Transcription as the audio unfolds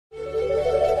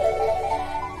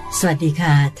สวัสดี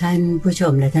ค่ะท่านผู้ช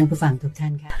มและท่านผู้ฟังทุกท่า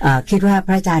นค่ะคิดว่าพ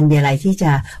ระอาจารย์มีอะไรที่จ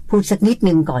ะพูดสักนิด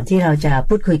นึงก่อนที่เราจะ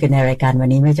พูดคุยกันในรายการวัน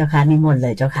นี้ไหมเจ้าค่ะนิมนต์เล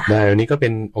ยเจ้าค่ะได้วันนี้ก็เป็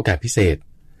นโอกาสพิเศษ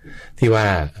ที่ว่า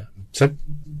สัก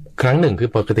ครั้งหนึ่งคือ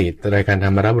ปกติรายการธร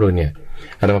รมรับรุณเนี่ย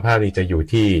อาตมาภาพนี่จะอยู่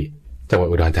ที่จังหวัด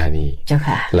อุดรธานีเจ้า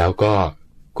ค่ะแล้วก็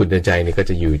คุณเดินใจนี่ก็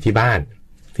จะอยู่ที่บ้าน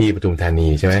ที่ปทุมธานี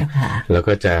ใช่ไหมแล้ว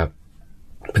ก็จะ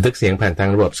บันทึกเสียงผ่านทาง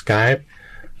ระบบ Skype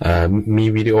มี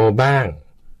วิดีโอบ้าง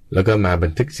แล้วก็มาบั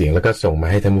นทึกเสียงแล้วก็ส่งมา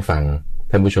ให้ท่านผู้ฟัง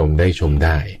ท่านผู้ชมได้ชมไ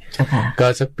ด้ก็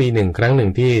สักปีหนึ่งครั้งหนึ่ง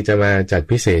ที่จะมาจัด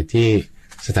พิเศษที่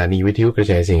สถานีวิทยุกระ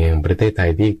จายเสียงแห่งประเทศไท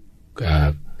ยที่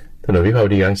ถนนวิภาว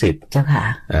ดีรังสิต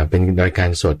เป็นรายการ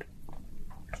สด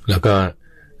แล้วก็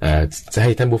จะใ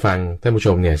ห้ท่านผู้ฟังท่านผู้ช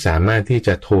มเนี่ยสามารถที่จ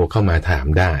ะโทรเข้ามาถาม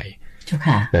ได้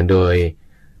โดย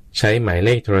ใช้หมายเล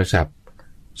ขโทรศัพท์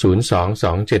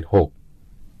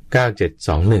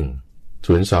022769721 022769721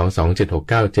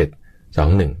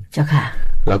เจ้าค่ะ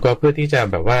แล้วก็เพื่อที่จะ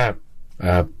แบบว่า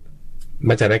ม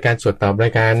าจัดรายการสดตอบรา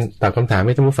ยการตอบคำถามใ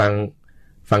ห้ท่านผู้ฟั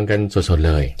งกันสดๆเ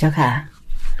ลยเจ้าค่ะ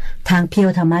ทาง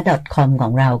purethama.com ขอ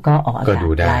งเราก็ออกอากาศ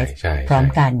ไลฟ์พร้อม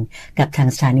กันกับทาง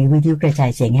สถานีวิทยุกระจา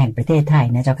ยเสียงแห่งประเทศไทย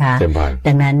นะเจ้าค่ะ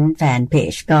ดังนั้นแฟนเพ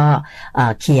จก็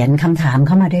เขียนคำถามเ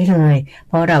ข้ามาได้เลยเ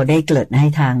พราะเราได้เกริ่นให้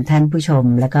ทางท่านผู้ชม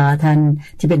แล้วก็ท่าน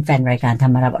ที่เป็นแฟนรายการธร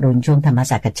รมรับอรุณช่วงธรรม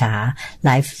สักษาไล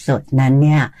ฟ์สดนั้นเ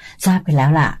นี่ยทราบกันแล้ว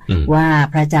ล่ะว่า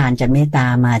พระอาจารย์จะเมตตา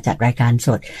มาจัดรายการส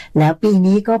ดแล้วปี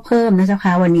นี้ก็เพิ่มนะเจ้าค่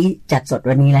ะวันนี้จัดสด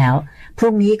วันนี้แล้วพ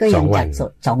รุ่งนี้ก็ยังจัดส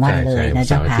ด2 วันเลยนะ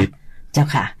เจ้าค่ะเจ้า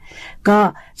ค่ะก็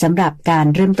สำหรับการ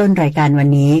เริ่มต้นรายการวัน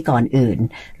นี้ก่อนอื่น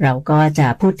เราก็จะ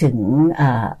พูดถึง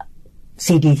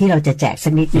ซีดีที่เราจะแจกสั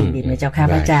กนิดหนึ่งดีไหมเจ้าค่ะ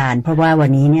พระอาจารย์เพราะว่าวัน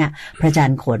นี้เนี่ยพระอาจาร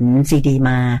ย์ขนซีดี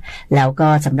มาแล้วก็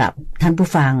สำหรับท่านผู้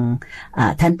ฟัง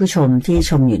ท่านผู้ชมที่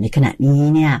ชมอยู่ในขณะนี้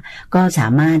เนี่ยก็สา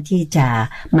มารถที่จะ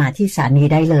มาที่สถานี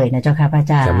ได้เลยนะเจ้าค่ะพระอา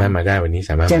จารย์สามารถมาได้วันนี้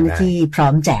สามารถเจ้าหน้าที่พร้อ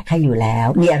มแจกให้อยู่แล้ว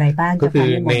มีอะไรบ้างก็คือ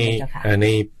ใน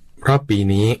รอบปี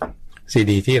นี้ซี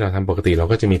ดีที่เราทำปกติเรา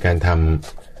ก็จะมีการทำ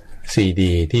ซี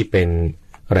ดีที่เป็น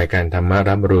รายการธรรม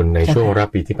รับอรุณในช่วงรอบ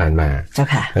ปีที่ผ่านมา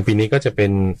และปีนี้ก็จะเป็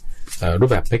นรูป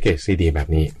แบบแพ็กเกจซีดีแบบ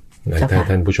นี้ถ้า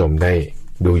ท่านผู้ชมได้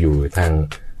ดูอยู่ทาง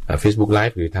Facebook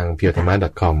Live หรือทาง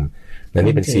purethama.com นั่น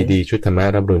นี่เป็นซีดีชุดธรรม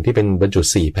รับอรุณที่เป็นบรรจุ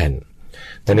4 แผ่น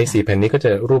แต่ใน4 แผ่นนี้ก็จ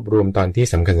ะรวบรวมตอนที่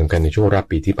สำคัญในช่วงรอบ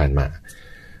ปีที่ผ่านมา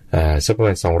สักประม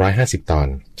าณ250 ตอน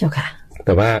แ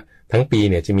ต่ว่าทั้งปี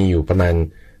เนี่ยจะมีอยู่ประมาณ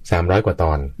300 กว่าต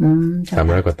อน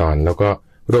300 กว่าตอนแล้วก็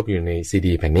รวบอยู่ในซี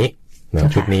ดีแผ่นนี้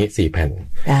ชุดนี้4 แผ่น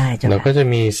แล้วก็จะ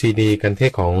มีซีดีกันเท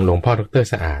ศของหลวงพ่อดร.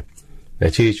สะอาด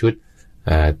ชื่อชุด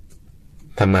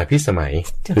ธรรมาภิสมัย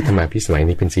ชุดธรรมาภิสมัย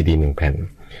นี้เป็นซีดี1 แผ่น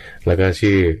แล้วก็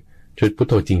ชื่อชุดพุท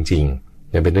โธจริง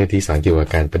ๆเป็นเรื่องที่สอนเกี่ยวกับ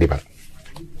การปฏิบัติ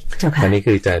อันนี้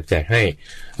คือจะแจกให้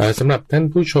สำหรับท่าน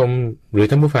ผู้ชมหรือ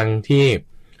ท่านผู้ฟังที่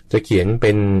จะเขียนเ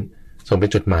ป็นส่งเป็น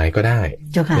จดหมายก็ได้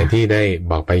อย่างที่ได้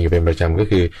บอกไปอยู่เป็นประจำก็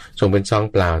คือส่งเป็นซอง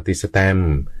เปล่าติดสแตม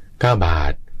ป์9 บา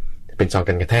ทเป็นซอง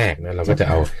กันกระแทกนะเราก็จะ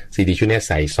เอาซีดีชุดนี้ใ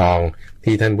ส่ซอง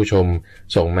ที่ท่านผู้ชม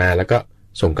ส่งมาแล้วก็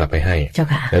ส่งกลับไปให้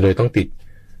แล้วโดยต้องติด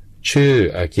ชื่อ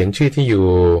เขียนชื่อที่อยู่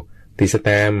ติดสแต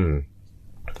มป์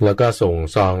แล้วก็ส่ง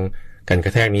ซองกันกร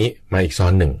ะแทกนี้มาอีกซอ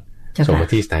งหนึ่งส่งมา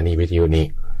ที่สถานีวิทยุนี้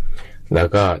แล้ว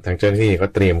ก็ทางเจ้าหน้าที่ก็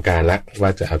เตรียมการแล้วว่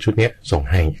าจะเอาชุดนี้ส่ง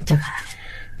ให้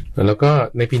แล้วก็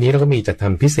ในปีนี้เราก็มีจัดท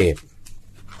ำพิเศษ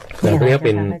เราเรียกเ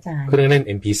ป็นเครื่องเล่น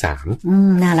MP3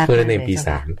 เครื่องเล่น MP3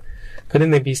 เครื่องเล่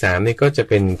น MP3 นี่ก็จะ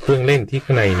เป็นเครื่องเล่นที่ข้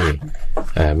างในนี่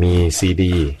มีซี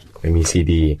ดีไ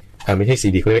ม่ใช่ซี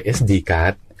ดีเขาเรียก SD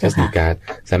card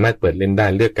สามารถเปิดเล่นได้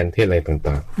เลือกกันเทศอะไร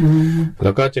ต่างๆแ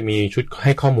ล้วก็จะมีชุดใ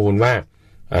ห้ข้อมูลว่า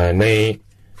ใน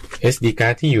SD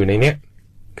card ที่อยู่ในเนี้ย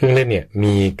เครื่องเล่นเนี่ย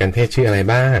มีกันเทศชื่ออะไร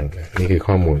บ้างนี่คือ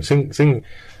ข้อมูลซึ่ง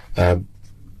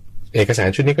เอกสาร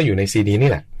ชุดนี้ก็อยู่ในซีดีนี่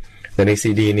แหละแต่ใน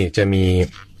ซีดีนี่จะมี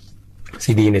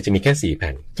ซีดีเนี่ยจะมีแค่4 แ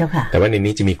ผ่นแต่ว่าใน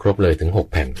นี้จะมีครบเลยถึง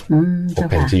6 แผ่น6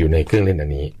 แผ่นจะอยู่ในเครื่องเล่นอั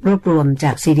นนี้รวบรวมจ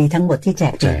ากซีดีทั้งหมดที่แจ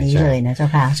กปีนี้เลยนะเจ้า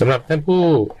ค่ะสำหรับท่านผู้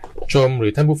ชมหรื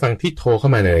อท่านผู้ฟังที่โทรเข้า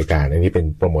มาในรายการอันนี้เป็น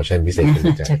โปรโมชั่นพิเศษคุณ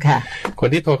จ้ะคน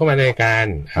ที่โทรเข้ามาในรายการ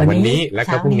วันนี้และ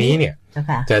ก็พรุ่งนี้เนี่ย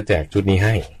จะแจกชุดนี้ใ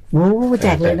ห้แจ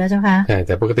กเลยนะเจ้าค่ะใช่แ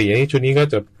ต่ปกติอันนี้ชุดนี้ก็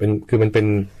จะเป็นคือมันเป็น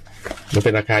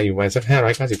ราคาอยู่ประมาณสัก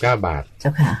599 บาท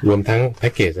รวมทั้งแพ็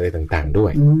กเกจอะไรต่างๆด้ว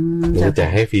ยจะแจก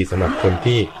ให้ฟรีสำหรับคน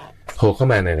ที่โทรเข้า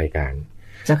มาในรายการ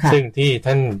ซึ่งที่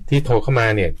ท่านที่โทรเข้ามา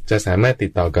เนี่ยจะสามารถติ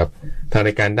ดต่อกับทางร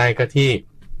ายการได้ก็ที่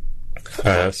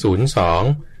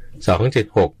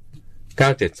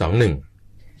02-276-9721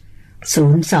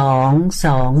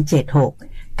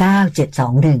 02-276-9721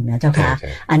 9721นะเจ้าค่ะ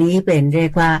อันนี้เป็นเรีย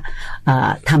กว่า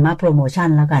ธรรมะโปรโมชั่น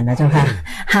แล้วกันนะเจ้าค่ะ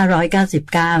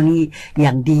599นี่อ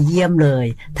ย่างดีเยี่ยมเลย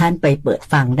ท่านไปเปิด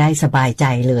ฟังได้สบายใจ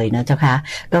เลยนะเจ้าค่ะ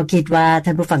ก็คิดว่าท่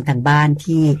านผู้ฟังทางบ้าน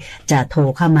ที่จะโทร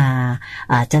เข้ามา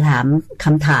จะถามค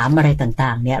ำถามอะไรต่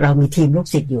างๆเนี่ยเรามีทีมลูก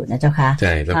ศิษย์อยู่นะเจ้าค่ะ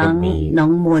ทั้งน้อ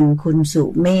งมนคุณสุ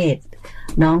เมธ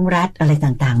น้องรัฐอะไร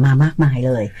ต่างๆมามากมาย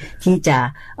เลยที่จะ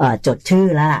จดชื่อ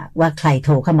แล้วว่าใครโท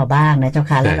รเข้ามาบ้างนะเจ้า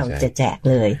ค่ะแล้วเราจะแจก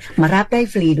เลยมารับได้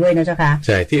ฟรีด้วยนะเจ้าค่ะใ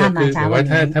ช่ที่คือว่า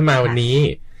ถ้ามาวันนี้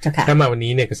ถ้ามาวัน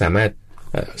นี้เนี่ยก็สามารถ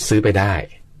ซื้อไปได้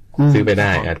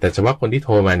แต่เฉพาะคนที่โท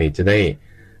รมานี่จะได้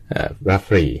รับฟ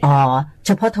รีเ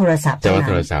ฉพาะโทรศัพท์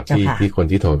ที่คน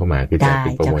ที่โทรเข้ามาคือจะเป็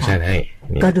นโปรโมชั่นให้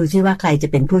ก็ดูซิว่าใครจะ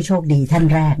เป็นผู้โชคดีท่าน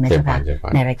แรกนะเจ้าค่ะ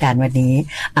ในรายการวันนี้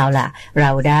เอาล่ะเร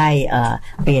าได้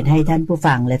เรียนให้ท่านผู้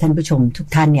ฟังและท่านผู้ชมทุก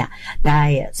ท่านเนี่ยได้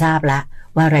ทราบละ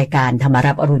ว่ารายการธรรม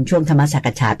รับอรุณช่วงธรรมสัก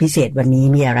ฉาพิเศษวันนี้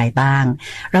มีอะไรบ้าง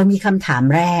เรามีคำถาม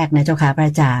แรกนะเจ้าค่ะพระ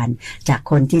อาจารย์จาก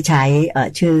คนที่ใช้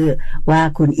ชื่อว่า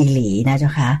คุณอีหลีนะเจ้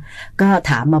าค่ะก็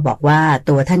ถามมาบอกว่า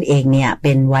ตัวท่านเองเนี่ยเ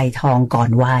ป็นวัยทองก่อ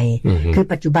นวัยคือ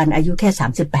ปัจจุบันอายุแค่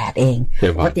38เอง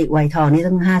ปกติวัยทองนี่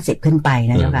ต้อง50ขึ้นไป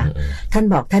นะเจ้าค่ะท่าน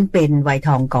บอกท่านเป็นวัยท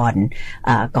องก่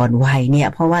อนวัยเนี่ย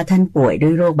เพราะว่าท่านป่วยด้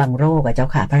วยโรคบางโรคเจ้า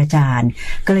ค่ะพระอาจารย์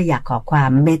ก็เลยอยากขอควา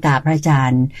มเมตตาพระอาจา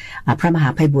รย์พระมหา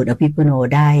ไพบุตรอภิปุโน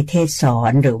ได้เทศสอ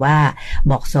นหรือว่า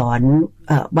บอกสอน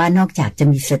ว่านอกจากจะ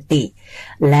มีสติ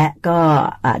และก็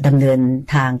ดำเนิน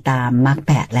ทางตามมรรค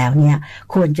8แล้วเนี่ย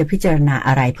ควรจะพิจารณา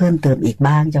อะไรเพิ่มเติมอีก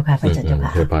บ้างเจ้าค่ะพระอาจารย์เจ้าค่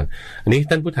ะอันนี้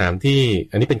ท่านผู้ถามที่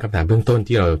อันนี้เป็นคำถามเบื้องต้น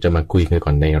ที่เราจะมาคุยกันก่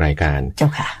อนในรายการเจ้า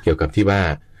ค่ะเกี่ยวกับที่ว่า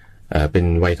เป็น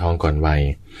วัยทองก่อนวัย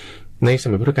ในส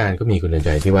มัยพุทธกาลก็มีคุณใจ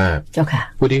ที่ว่าเจ้าค่ะ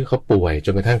ผู้ที่เขาป่วยจ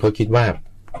นกระทั่งเขาคิดว่า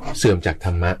เสื่อมจากธ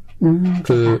รรมะ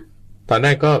คือตอนแร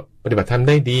กก็ปฏิบัติธรรมไ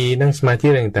ด้ดีนั่งสมาธิ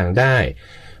อะไรต่างๆได้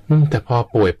แต่พอ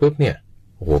ป่วยปุ๊บเนี่ย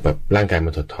โอ้โหแบบร่างกายมั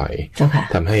นถดถอย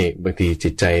ทำให้บางทีจิ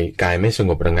ตใจกายไม่สง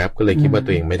บระงับก็เลยคิดว่าตั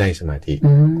วเองไม่ได้สมาธิ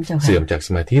เสื่อมจากส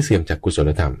มาธิเสื่อมจากกุศ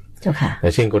ลธรรมแล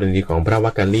ะเช่นกรณีของพระ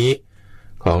วักกะลิ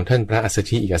ของท่านพระอัสส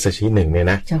ชิอีกอัสสชิหนึ่งเนี่ย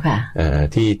นะ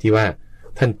ที่ว่า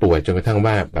ท่านป่วยจนกระทั่ง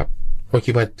ว่าแบบก็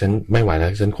คิดว่าฉันไม่ไหวแล้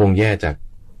วฉันคงแย่จาก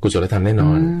กุศลธรรมแน่น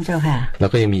อนแล้ว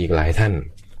ก็ยังมีอีกหลายท่าน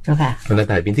อนา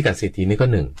ถาบิณฑิกะเศรษฐีนี่ก็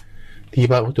หนึ่งที่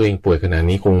ว่าตัวเองป่วยขนาด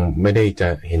นี้คงไม่ได้จะ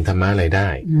เห็นธรรมะอะไรได้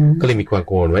ก็เลยมีความ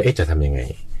กังวลว่าจะทำยังไง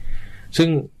ซึ่ง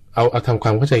เอาทำคว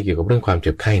ามเข้าใจเกี่ยวกับเรื่องความเ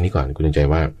จ็บไข้นี้ก่อนคุณใจ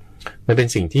ว่ามันเป็น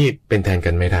สิ่งที่เป็นแทน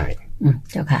กันไม่ได้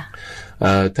เจ้าค่ะ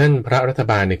ท่านพระรัฐ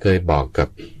บาลเนี่ยเคยบอกกับ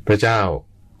พระเจ้า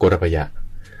โกรพยะ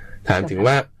ถามถึง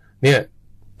ว่าเนี่ย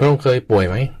พระองค์เคยป่วย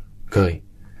ไหมเคย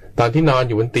ตอนที่นอนอ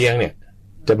ยู่บนเตียงเนี่ย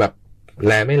จะแบบ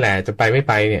แลไม่แลจะไปไม่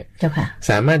ไปเนี่ย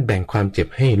สามารถแบ่งความเจ็บ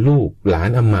ให้ลูกหลาน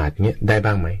อมาตย์เงี้ยได้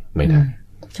บ้างไหมไม่ได้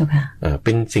เ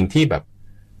ป็นสิ่งที่แบบ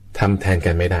ทำแทน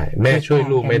กันไม่ได้แม่ช่วย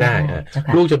ลูกไม่ได้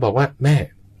ลูกจะบอกว่าแม่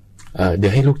เดี๋ย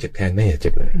วให้ลูกเจ็บแทนแม่อย่าเ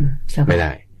จ็บเลยไม่ไ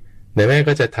ด้แต่แม่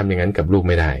ก็จะทำอย่างนั้นกับลูก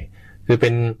ไม่ได้คือเป็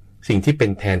นสิ่งที่เป็น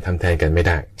แทนทำแทนกันไม่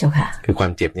ได้คือควา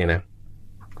มเจ็บเนี่ยนะ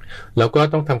แล้วก็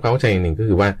ต้องทำความเข้าใจอย่างหนึ่งก็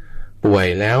คือว่าป่วย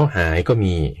แล้วหายก็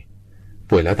มี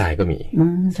ป่วยแล้วตายก็มี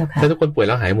ถ้าทุกคนป่วยแ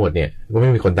ล้วหายหมดเนี่ยก็ไม่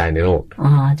มีคนตายในโลก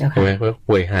ใช่ไหมเพราะ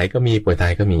ป่วยหายก็มีป่วยตา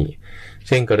ยก็มีเ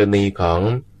ช่นกรณีของ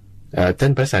ท่า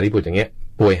นพระสารีบุตรอย่างเงี้ย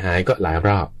ป่วยหายก็หลายร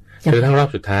อบจนกระทั่งรอบ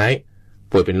สุดท้าย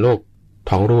ป่วยเป็นโรค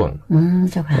ท้องร่วง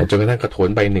จนกระทั่งกระโถน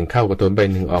ใบหนึ่งเข้ากระโถนใบ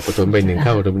หนึ่งออกกระโถนใบหนึ่งเข้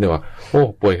ากระโถนใบหนึ่งออกโอ้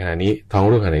ป่วยขนาดนี้ท้อง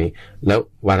ร่วงขนาดนี้แล้ว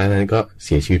วันนั้นก็เ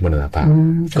สียชีวิตมรณภาพ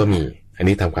ก็มีอัน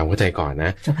นี้ทำความเข้าใจก่อนน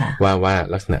ะว่า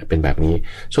ลักษณะเป็นแบบนี้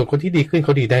ส่วนคนที่ดีขึ้นเข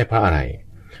าดีได้เพราะอะไร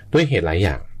ด้วยเหตุหลายอ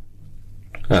ย่าง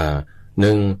ห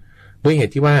นึ่งด้วยเห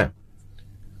ตุที่ว่า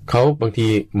เขาบางที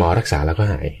หมอรักษาแล้วก็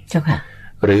หาย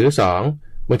หรือสอง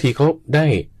บางทีเขาได้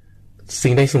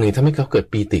สิ่งใดสิ่งหนึ่งทำให้เขาเกิด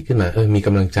ปีติขึ้นมามีก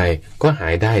ำลังใจก็หา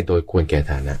ยได้โดยควรแก่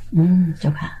ฐานะเจ้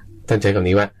าค่ะท่านใช้คำ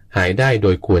นี้ว่าหายได้โด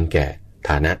ยควรแก่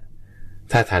ฐานะ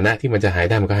ถ้าฐานะที่มันจะหาย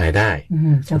ได้มันก็หายได้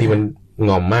ที่มันง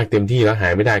อมมากเต็มที่แล้วหา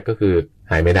ยไม่ได้ก็คือ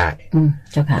หายไม่ได้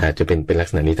เจ้าค่ะจะเป็นลัก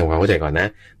ษณะนี้ทำความเข้าใจก่อนนะ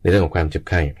ในเรื่องของความเจ็บ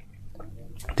ไข้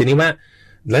ทีนี้ว่า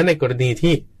แล้วในกรณี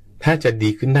ที่ถ้าจะดี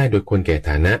ขึ้นได้โดยควรแก่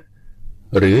ฐานะ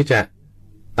หรือจะ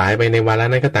ตายไปในวาระ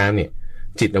นั้นก็ตามเนี่ย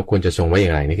จิตเราควรจะทรงไว้อย่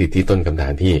างไรนี่คือที่ต้นคำถา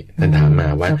มที่ท่านถามมา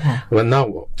ว่านอก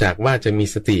จากว่าจะมี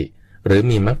สติหรือ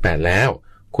มีมรรค8แล้ว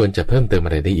ควรจะเพิ่มเติมอ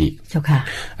ะไรได้อีก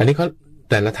อันนี้เขา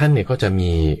แต่ละท่านเนี่ยก็จะ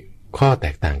มีข้อแต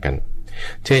กต่างกัน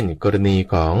เช่นกรณี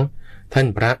ของท่าน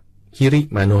พระคิริ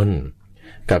มานนท์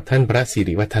กับท่านพระสิ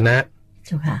ริวัฒนะ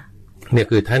เนี่ย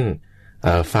คือท่าน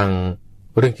ฟัง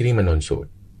เรื่องคิริมานนท์สูตร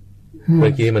เรื่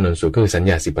องคิริมานนท์สูตรก็คือสัญ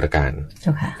ญา10ประการ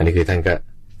อันนี้คือท่านก็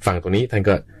ฟังตรงนี้ท่าน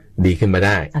ก็ดีขึ้นมาไ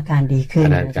ด้อาการดีขึ้น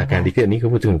อาการดีขึ้นอันนี้คือ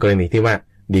พูดถึงกรณีที่ว่า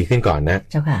ดีขึ้นก่อนนะ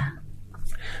เจ้าค่ะ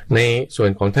ในส่วน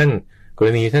ของท่าน ก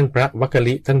รณีท่านพระวักก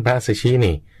ลิท่านพระสัชชี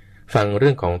นี่ฟังเรื่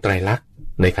องของไตรลักษณ์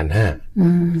ในขันธ์ห้า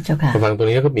เจ้าค่ะพอฟังตรง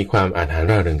นี้ก็มีความอาถรรพ์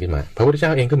ร่าเริงขึ้นมาพระพุทธเจ้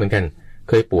าเองก็เหมือนกัน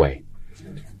เคยป่วย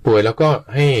แล้วก็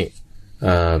ให้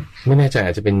ไม่แน่ใจอ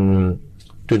าจจะเป็น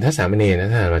จุลทสามเณรนะ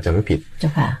ถ้าเราจำไม่ผิดเจ้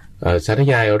าค่ะสาธ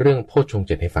ยายเรื่องโพชฌงค์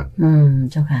7ให้ฟัง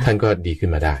เจ้าค่ะท่านก็ดีขึ้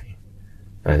นมาได้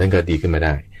ท่านก็ดีขึ้นมาไ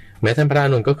ด้แม้ท่านพระอา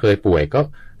นนท์ก็เคยป่วยก็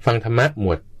ฟังธรรมะหม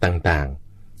วดต่าง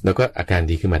ๆแล้วก็อาการ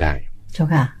ดีขึ้นมาได้เจ้า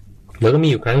ค่ะแล้วก็มี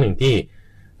อยู่ครั้งหนึ่งที่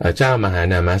เจ้ามหา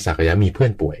นามสักยะมีเพื่อ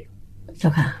นป่วยเจ้า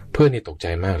ค่ะเพื่อนนี่ตกใจ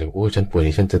มากเลยโอ้ฉันป่วย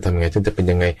นี่ฉันจะทำไงฉันจะเป็น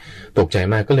ยังไงตกใจ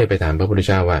มากก็เลยไปถามพระพุทธ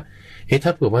เจ้าว่าถ้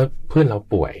าเผื่อว่าเพื่อนเรา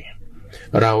ป่วย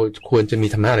เราควรจะมี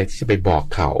ธรรมะอะไรที่จะไปบอก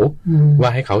เขาว่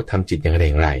าให้เขาทำจิตอย่างไร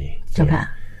อย่างไร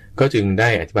ก็จึงได้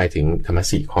อธิบายถึงธรรมะ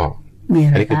4 ข้อ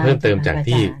อันนี้คือเพิ่มเติมจาก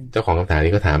ที่เจ้าของคำถาม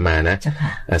นี้ก็ถามมานะ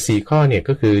4 ข้อเนี่ย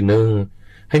ก็คือ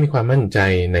 1. ให้มีความมั่นใจ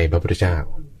ในพระพุทธเจ้า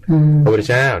พระพุทธ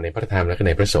เจ้าในพระธรรมและก็ใ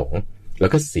นพระสงฆ์แล้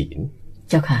วก็ศีล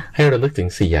ให้ระลึกถึง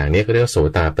4 อย่างนี้ก็เรียกว่าโส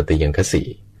ตาปฏิยังคสี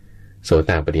โส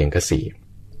ตาปฏิยังคสี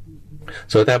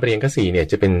โสตาปฏิยังคสีเนี่ย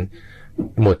จะเป็น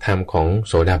หมวดธรรมของ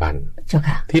โสดาบัน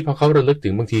ที่พอเขาระลึกถึ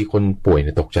งบางทีคนป่วยเ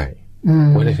นี่ยตกใจ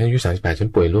ว่าฉันอายุ38ฉัน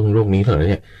ป่วยโรคนี้เหรอ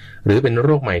เนี่ยหรือเป็นโร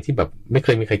คใหม่ที่แบบไม่เค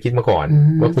ยมีใครคิดมาก่อน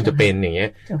ว่าคุณจะเป็นอย่างเงี้ย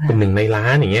เป็น1 ในล้า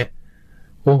นอย่างเงี้ย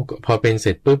โอ้พอเป็นเส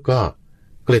ร็จปุ๊บก็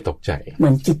เลยตกใจเหมื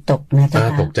อนจิตตกนะจ๊ะ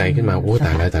ตกใจขึ้นมาโอ้ต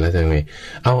ายแล้วจะไง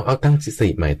เอาตั้งสติ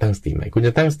ใหม่ตั้งสติใหม่คุณจ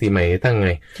ะตั้งสติใหม่ตั้งไง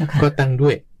ก็ตั้งด้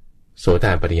วยโสต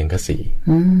าปฏิยังคสี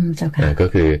ก็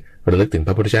คือระลึกถึงพ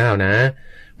ระพุทธเจ้านะ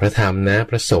พระธรรมนะ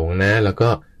พระสงฆ์นะแล้วก็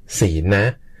ศีลนะ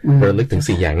ระลึกถึง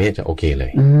4 อย่างนี้จะโอเคเล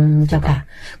ยเจ้าค่ะ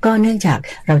ก็เนื่องจาก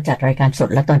เราจัดรายการสด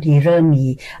แล้วตอนที่เริ่มมี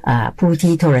ผู้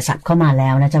ที่โทรศัพท์เข้ามาแล้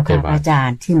วนะเจ้าค่ะอาจาร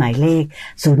ย์ที่หมายเลข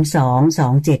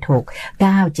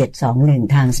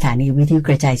022769721ทางสถานีวิทยุก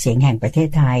ระจายเสียงแห่งประเทศ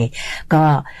ไทยก็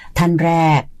ท่านแร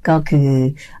กก็คือ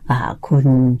คุณ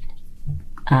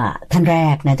ท่านแร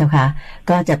กนะเจ้าค่ะ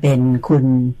ก็จะเป็นคุณ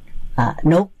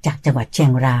นกจากจังหวัดเชีย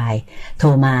งรายโทร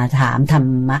มาถามธรร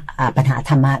มะปัญหา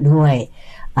ธรรมะด้วย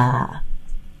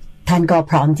ท่านก็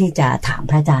พร้อมที่จะถาม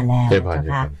พระอาจารย์แล้วนะ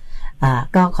คะ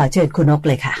ก็ขอเชิญคุณนก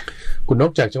เลยค่ะคุณน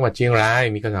กจากจังหวัดเชียงราย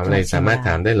มีคำถามอะไรสามารถถ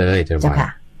ามได้เลยเจ้าค่ะ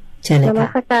เชิญเลยค่ะนมั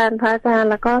สการพระอาจารย์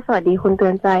แล้วก็สวัสดีคุณเตื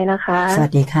อนใจนะคะสวั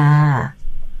สดีค่ะ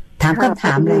ถามคำถ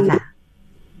ามเลยค่ะ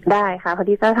ได้ค่ะพอ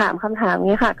ดีจะถามคำถาม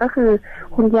นี้ค่ะก็คือ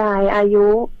คุณยายอายุ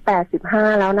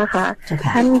85แล้วนะคะ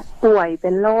ท่านป่วยเป็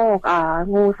นโรค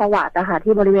งูสวัสด์นะคะ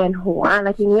ที่บริเวณหัวแ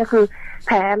ล้วทีนี้คือแผ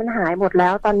ลมันหายหมดแล้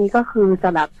วตอนนี้ก็คือจ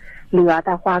ะแบบเหลือแ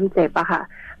ต่ความเจ็บอะค่ะ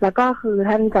แล้วก็คือ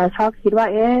ท่านจะชอบคิดว่า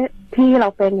ที่เรา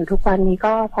เป็นอยู่ทุกวันนี้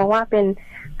ก็เพราะว่าเป็น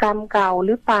กรรมเก่าห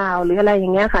รือเปล่าหรืออะไรอย่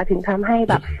างเงี้ยค่ะถึงทำให้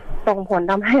แบบส่งผล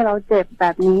ทำให้เราเจ็บแบ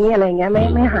บนี้อะไรเงี้ย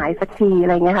ไม่หายสักทีอะ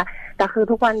ไรเงี้ยค่ะแต่คือ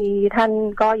ทุกวันนี้ท่าน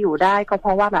ก็อยู่ได้ก็เพร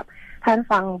าะว่าแบบท่าน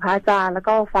ฟังพระอาจารย์แล้ว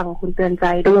ก็ฟังคุณเตือนใจ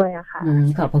ด้วยอะค่ะ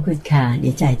ขอบพระคุณค่ะ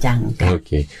ดีใจจังโอเ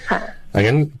คค่ะ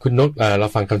งั้นคุณนกเรา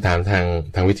ฟังคำถาม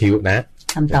ทางวิทยุนะ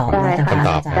คำตอบได้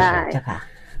ค่ะ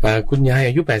คุณยาย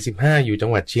อายุ85อยู่จัง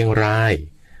หวัดเชียงราย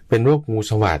เป็นโรคงู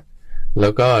สวัสด์แล้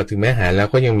วก็ถึงแม้หายแล้ว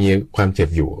ก็ยังมีความเจ็บ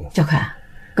อยู่เจ้าค่ะ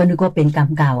ก็นึกว่าเป็นกรรม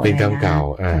เก่าเป็นกรรมเก่า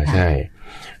ใช่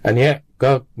อันเนี้ย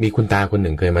ก็มีคุณตาคนห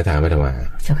นึ่งเคยมาถามอาตมา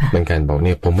เหมือนกันบอกเ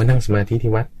นี่ยผมมานั่งสมาธิ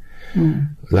ที่วัด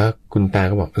แล้วคุณตา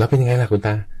ก็บอกแล้วเป็นยังไงล่ะคุณต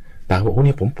าบอกโอ้เ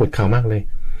นี่ยผมปวดเข่ามากเลย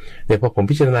เดี๋ยวพอผม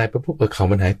พิจารณาไปปุ๊บเข่า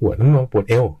มันหายปวดแล้วมันปวด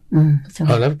เอว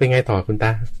แล้วเป็นไงต่อคุณต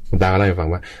าเล่าให้ฟัง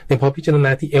ว่าเนี่ยพอพิจารณ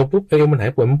าที่เอวปุ๊บเอวมันหา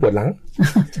ยปวดมันปวดหลัง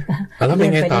แล้วเป็น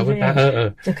ไงต่อคุณตา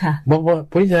บอกว่า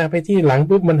พิจารณาไปที่หลัง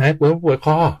ปุ๊บมันหายปวดมันปวดค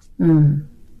อ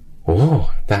โอ้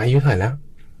ตาอายุเท่าไหร่แล้ว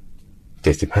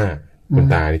75คุณ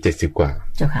ตาเนี่ย70กว่า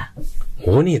เจ้าค่ะโห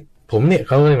นี่ผมเนี่ยเ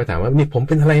ขาเลยมาถามว่านี่ผม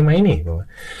เป็นอะไรไหมนี่บอกว่า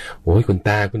โอ้ยคุณต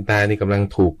านี่กำลัง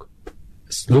ถูก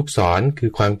ลูกศรคื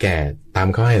อความแก่ตาม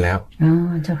เขาให้แล้ว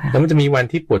เจ้าค่ะแล้วมันจะมีวัน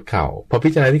ที่ปวดเข่าพอพิ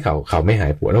จารณาที่เข่าไม่หา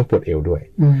ยปวดแล้วปวดเอวด้วย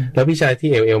แล้วพิจารณาที่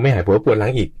เอวไม่หายปวดหลั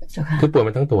งอีกคือปวด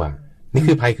มันทั้งตัวนี่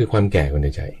คือภัยคือความแก่คนใน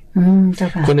ใจ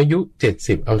คนอายุ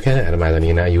70เอาแค่อาตมาตอน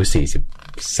นี้นะอายุ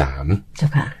43เจ้า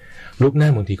ค่ะลุกหน้า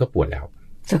บางทีก็ปวดแล้ว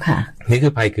เจ้าค่ะนี่คื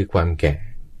อภัยคือความแก่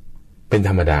เป็นธ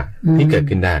รรมดาที่เกิด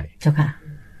ขึ้นได้เจ้าค่ะ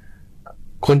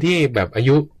คนที่แบบอา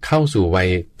ยุเข้าสู่วัย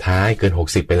ท้ายเกิน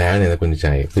60ไปแล้วเนี่ยนะคุณใจ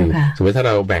คือสมมติถ้าเ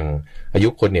ราแบ่งอายุ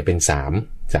คนเนี่ยเป็น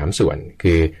3ส่วน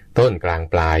คือต้นกลาง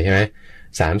ปลายใช่ไหม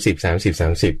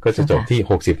30ก็จะจบที่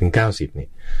60-90เนี่ย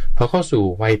พอเข้าสู่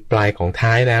วัยปลายของ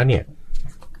ท้ายแล้วเนี่ย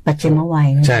ปัจฉิมวัย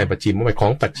ใช่ปัจฉิมวัยขอ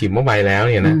งปัจฉิมวัยแล้ว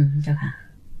เนี่ยนะ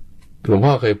หลวงพ่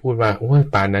อเคยพูดว่าโอ้ย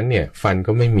ปานนั้นเนี่ยฟัน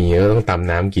ก็ไม่มีก็ต้องต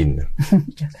ำน้ำกิน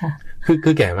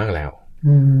คือแก่มากแล้ว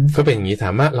ก็เป็นอย่างนี้ถา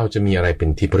มว่าเราจะมีอะไรเป็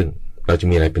นที่พึ่ง เราจะ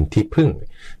มีอะไรเป็นที่พึ่ง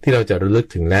ที่เราจะระลึก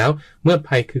ถึงแล้วเมื่อ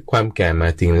ภัยคือความแก่มา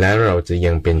ถึงแล้วเราจะ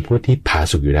ยังเป็นผู้ที่ผา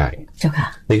สุกอยู่ได้เจ้าค่ะ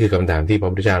นี่คือคำถามที่พระ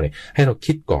พุทธเจ้าเนี่ยให้เรา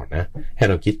คิดก่อนนะให้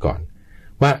เราคิดก่อน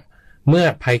ว่าเมื่อ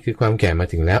ภัยคือความแก่มา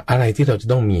ถึงแล้วอะไรที่เราจะ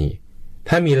ต้องมี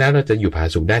ถ้ามีแล้วเราจะอยู่ผา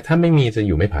สุกได้ถ้าไม่มีจะอ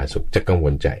ยู่ไม่ผาสุกจะกังว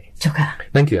ลใจเจ้าค่ะ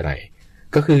นั่นคืออะไร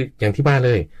ก็คืออย่างที่บ้านเ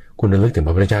ลยคุณระลึกถึงพ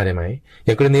ระพุทธเจ้าได้ไหมอ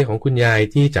ย่างกรณีของคุณยาย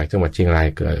ที่จากจังหวัดเชียงราย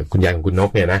คุณยายของคุณน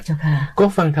กเนี่ยนะก็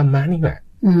ฟังธรรมะนี่แหละ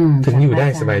ถึงอยู่ได้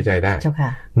สบายใจได้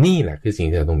นี่แหละคือสิ่ง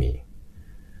ที่เราต้องมี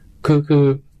คือ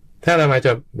ถ้าเรามาจ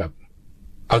ะแบบ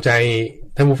เอาใจ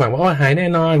ท่านผู้ฟังว่าอ๋อหายแน่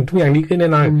นอนทุกอย่างดีขึ้นแน่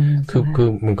นอนคือ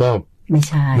มันก็ไม่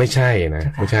ใช่นะ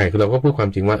ไม่ใช่คือเราก็พูดความ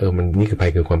จริงว่ามันนี่คือภั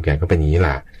ยคือความแก่ก็เป็นอย่างนี้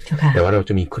ล่ะแต่ว่าเราจ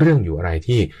ะมีเครื่องอยู่อะไร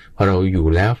ที่พอเราอยู่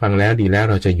แล้วฟังแล้วดีแล้ว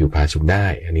เราจะอยู่ผาสุกได้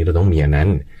อันนี้เราต้องมีอันนั้น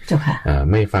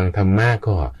ไม่ฟังธรรมะ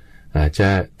ก็อาจจะ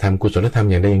ทำกุศลธรรม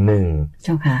อย่างใดอย่างหนึ่ง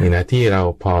นี่นะที่เรา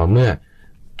พอเมื่อ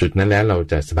จุดนั้นแล้วเรา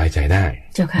จะสบายใจได้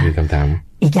คือคำถาม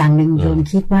อีกอย่างหนึ่งโยม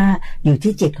คิดว่าอยู่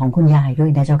ที่จิตของคุณยายด้ว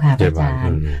ยนะเจ้าค่ะอาจาร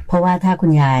ย์เพราะว่าถ้าคุ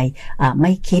ณยายไ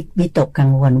ม่คิดวิตกกัง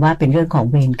วลว่าเป็นเรื่องของ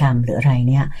เวรกรรมหรืออะไร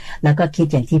เนี่ยแล้วก็คิด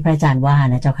อย่างที่พระอาจารย์ว่า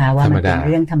นะเจ้าค่ะว่ามันเป็นเ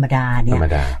รื่องธรรมดาเนี่ย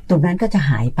ตรงนั้นก็จะ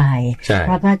หายไปเพ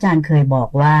ราะพระอาจารย์เคยบอก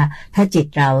ว่าถ้าจิต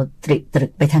เราตรึ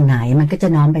กไปทางไหนมันก็จะ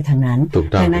น้อมไปทางนั้น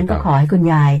ดังนั้นก็ขอให้คุณ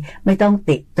ยายไม่ต้อง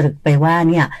ตรึกไปว่า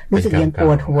เนี่ยรู้สึกยังป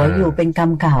วดหัวอยู่เป็นกรร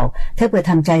มเก่าถ้าเปิด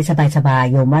ทำใจสบาย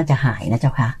ๆโยมว่าจะหายนะเจ้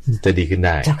าค่ะจะดีขึ้นไ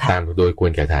ด้ตามโดยควร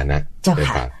แก่ฐานะเจ้า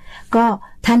ค่ะก็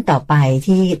ท่านต่อไป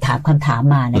ที่ถามคำถาม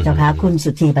มานะเจ้าค่ะคุณ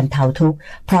สุธีบรรเทาทุกข์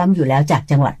พร้อมอยู่แล้วจาก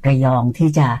จังหวัดระยองที่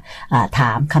จะถ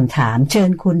ามคำถามเชิ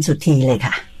ญคุณสุธีเลย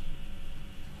ค่ะ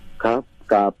ครับ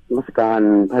กับนมัสการ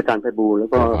พระอาจารย์ไพบูลย์แล้ว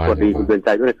ก็สวัสดีคุณเตือนใจ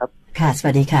ด้วยนะครับค่ะส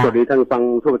วัสดีค่ะสวัสดีท่านฟัง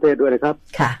ทั่วประเทศด้วยนะครับ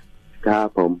ค่ะครับ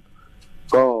ผม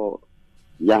ก็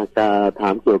อยากจะถา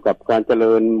มเกี่ยวกับการเจ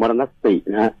ริญมรณสติ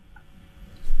นะฮะ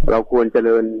เราควรเจ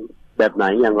ริญแบบไหน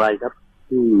อย่างไรครับ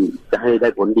ที่จะให้ได้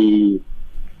ผลดี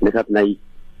นะครับใน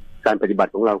การปฏิบั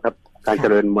ติของเราครับการเจ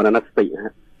ริญมรณสติฮ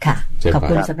ะค่ะขอบ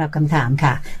คุณสำหรับคำถาม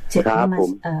ค่ะครับผม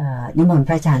นิมนต์พ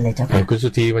ระอาจารย์เลยเจ้าค่ะคุณสุ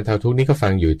ธีบรรเทาทุกข์นี่ก็ฟั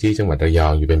งอยู่ที่จังหวัดระยอ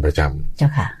งอยู่เป็นประจำเจ้า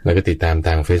ค่ะแล้วก็ติดตามท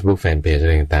าง Facebook Fanpage อะไ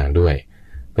รต่างๆด้วย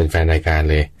เป็นแฟนรายการ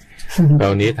เลยต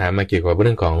อนนี้ถามมาเกี่ยวกับเ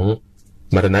รื่องของ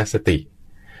มรณสติ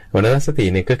มรณสติ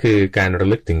เนี่ยก็คือการระ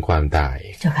ลึกถึงความตาย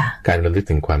การระลึก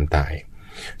ถึงความตาย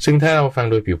ซึ่งถ้าเราฟัง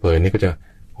โดยผิวเผินนี่ก็จะ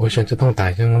โอ้ฉันจะต้องตาย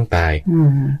ฉันต้องตาย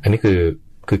อันนี้คือ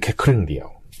แค่ครึ่งเดียว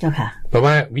เพราะ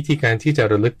ว่าวิธีการที่จะ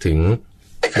ระลึกถึง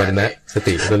มรณส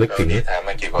ติระลึกถึง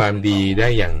ความดีได้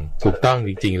อย่างถูกต้องจ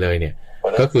ริงๆเลยเนี่ย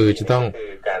ก็คือจะต้อง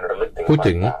พูด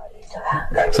ถึง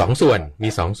สองส่วนมี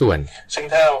สองส่ว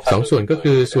นก็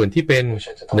คือส่วนที่เป็น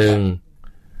หนึ่ง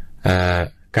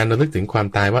การระลึกถึงความ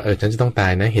ตายว่าฉันจะต้องตา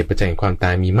ยนะเหตุปัจจัยของความต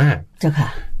ายมีมาก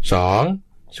สอง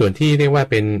ส่วนที่เรียกว่า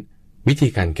เป็นวิธี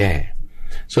การแก้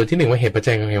ส่วนที่หนึ่งว่าเหตุปัจ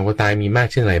จัยของความตายมีมาก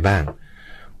เช่นอะไรบ้าง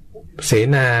เส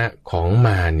นาของม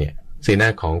ารเนี่ยเสนา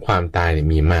ของความตายเนี่ย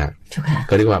มีมาก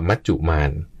ก็เรียกว่ามัจจุมาร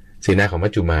เสนาของมั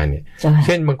จจุมารเนี่ยเ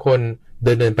ช่นบางคนเ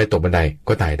ดินไปตกบันได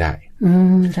ก็ตายได้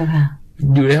เจ้าค่ะ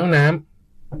อยู่ในห้องน้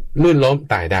ำลื่นล้ม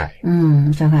ตายได้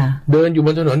เจ้าค่ะเดินอยู่บ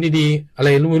นถนนดีๆอะไร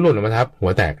ลุ่นๆออกมาทับหั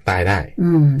วแตกตายได้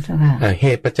เจ้าค่ะเห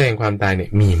ตุปัจจัยของความตายเนี่ย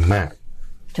มีมาก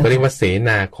ก็เรียกว่าเสน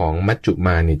าของมัจจุม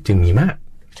ารเนี่ยจึงมีมาก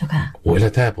เจ้าค่ะโอ้ยแล้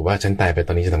วถ้าผมว่าฉันตายไปต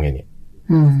อนนี้จะทำไงเนี่ย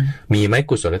มีไหม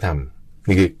กุศลธรรม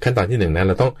นี่คือขั้นตอนที่หนึ่งนะเ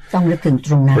ราต้องนึกถึงต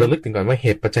รงนั้นเราลึกถึงก่อนว่าเห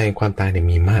ตุปัจจัยความตายเนี่ย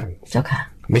มีมากเจ้าค่ะ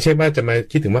ไม่ใช่ว่าจะมา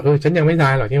คิดถึงว่าฉันยังไม่ตา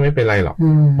ยหรอกยังไม่เป็นไรหรอก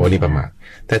โอ้นี่ประมาท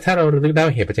แต่ถ้าเราลึกได้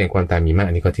ว่าเหตุปัจจัยความตายมีมาก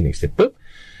อันนี้ก็ที่หนึ่งเสร็จปุ๊บ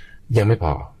ยังไม่พ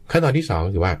อขั้นตอนที่สอง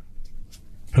คือว่า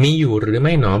มีอยู่หรือไ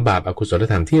ม่หนอบาปอกุศล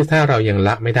ธรรมที่ถ้าเรายังล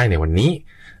ะไม่ได้ในวันนี้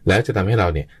แล้วจะทำให้เรา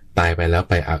เนี่ยตายไปแล้ว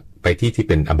ไปที่เ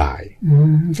ป็นอบาย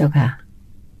เจ้าค่ะ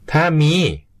ถ้ามี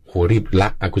โหรีบละ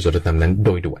อกุศลธรรมนั้นโด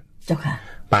ยด่วนเจ้าค่ะ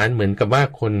ปานเหมือนกับว่า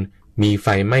คนมีไฟ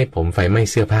ไหม้ผมไฟไหม้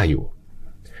เสื้อผ้าอยู่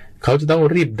เขาจะต้อง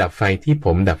รีบดับไฟที่ผ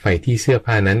มดับไฟที่เสื้อ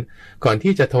ผ้านั้นก่อน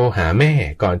ที่จะโทรหาแม่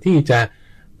ก่อนที่จะ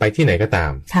ไปที่ไหนก็ตา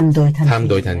มทำโด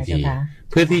ยทันที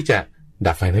เพื่อที่จะ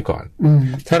ดับไฟนั้นก่อน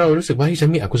ถ้าเรารู้สึกว่าที่ฉัน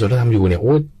มีอกุศลธรรมอยู่เนี่ยโ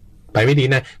อ้ไปไม่ดี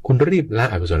นะคุณรีบละ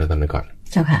อกุศลธรรมนั้นก่อน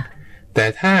เจ้าค่ะแต่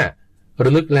ถ้าร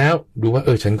ะลึกแล้วดูว่า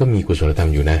ฉันก็มีกุศลธรรม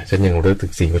อยู่นะฉันยังระลึกถึ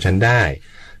งสิ่งของฉันได้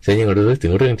ฉันยังระลึกถึ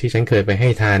งเรื่องที่ฉันเคยไปให้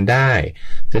ทานได้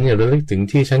ฉันยังระลึกถึง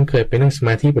ที่ฉันเคยไปนั่งสม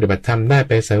าธิปฏิบัติธรรมได้ไ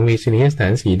ปสังเวชนียสถา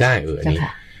นสีได้นี่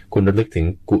คุณระลึกถึง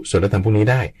กุศลธรรมพวกนี้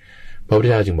ได้พระพุทธ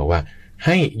เจ้าจึงบอกว่าใ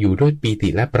ห้อยู่ด้วยปีติ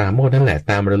และปราโมทย์นั่นแหละ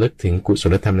ตามระลึกถึงกุศ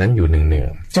ลธรรมนั้นอยู่เนือ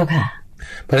งๆเจ้าค่ะ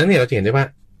เพราะฉะนั้นเนี่ยเราจะเห็นได้ว่า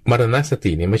มรณส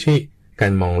ติเนี่ยไม่ใช่กา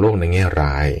รมองโลกในแง่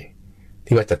ร้าย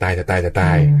ที่ว่าจะตายแ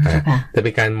ต่เป็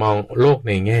นการมองโลกใ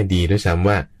นแง่ดีด้วยซ้ำ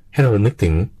ว่าให้เรานึกถึ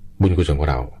งบุญกุศลของ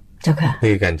เราเจ้าค่ะนี่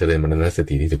คือการเจริญมรณส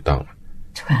ติที่ถูกต้อง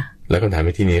เจ้าค่ะแล้วคำถามใน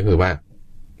ที่นี้ก็คือว่า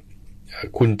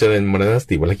คุณเจริญมรณส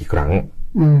ติวันละกี่ครั้ง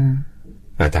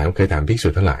เคยถามภิกษุ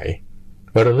ทั้งหลาย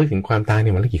ว่าเราเลิกถึงความตายเ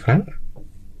นี่ยวันละกี่ครั้ง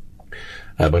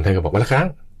บางท่านก็บอกวันละครั้ง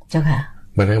เจ้าค่ะ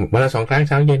บางท่านบอกวันละ2 ครั้งเ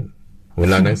ช้าเย็นเหมือน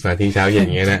เรานั่งสมาธิเช้าเย็นอ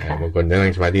ย่างเงี้ยนะบางคนนั่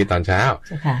งสมาธิตอนเช้า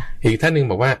อีกท่านหนึ่ง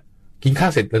บอกว่ากินข้า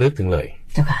วเสร็จระลึกถึงเลย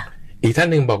เจ้าค่ะอีกท่าน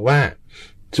หนึ่งบอกว่า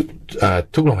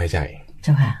ทุกลมหายใจเ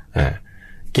จ้าค่ะ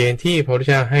เกณฑ์ที่พระพุทธ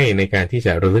เจ้าให้ในการที่จ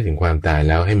ะระลึกถึงความตาย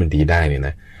แล้วให้มันดีได้เนี่ยน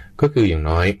ะก็คืออย่าง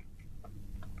น้อย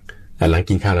หลัง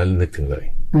กินข้าวแล้วนึกถึงเลย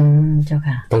เจ้า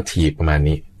ค่ะต้องถีบประมาณ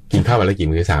นี้กินข้าววันละกี่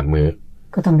มื้อ3 มื้อ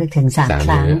ก็ต้องนึกถึง3 ครั้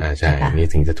งใช่นี่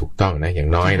ถึงจะถูกต้องนะอย่าง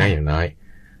น้อยนะอย่างน้อย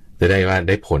จะได้ว่าไ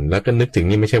ด้ผลแล้วก็นึกถึง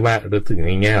นี่ไม่ใช่ว่านึกถึงใน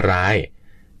แง่ร้าย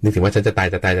นึกถึงว่าฉันจะตา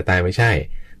ยไม่ใช่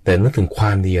แต่นึกถึงคว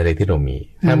ามดีอะไรที่เรามี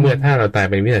ถ้าเราตาย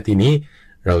ไปวินาทีนี้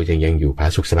เรายังอยู่ผา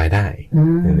สุขสบายได้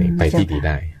ไปที่ดีไ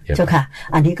ด้เจ้าค่ะ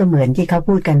อันนี้ก็เหมือนที่เขา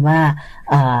พูดกันว่า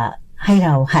ให้เร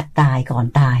าหัดตายก่อน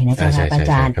ตายนะเจ้าค่ะอา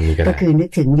จารย์ก็คือนึก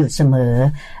ถึงอยู่เสมอ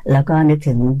แล้วก็นึก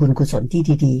ถึงบุญกุศลที่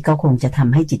ดีๆก็คงจะท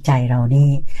ำให้จิตใจเรานี่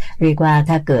เรียกว่า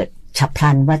ถ้าเกิดฉับพ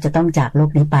ลันว่าจะต้องจากโล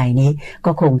กนี้ไปนี้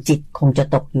ก็จิตคงจะ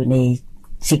ตกอยู่ใน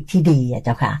สิ่งที่ดีเ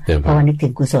จ้าค่ะเพราะว่านึกถึ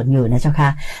งกุศลอยู่นะเจ้าค่ะ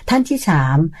ท่านที่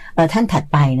3ท่านถัด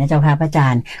ไปนะเจ้าค่ะพระอาจา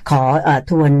รย์ขอ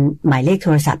ทวนหมายเลขโท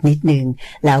รศัพท์นิดนึง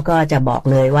แล้วก็จะบอก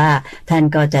เลยว่าท่าน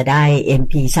ก็จะได้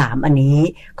MP3 อันนี้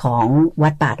ของวั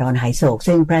ดป่าดอนไหโศก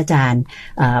ซึ่งพระอาจารย์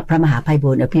พระมหาไพบู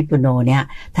ลย์อภิปุโนเนี่ย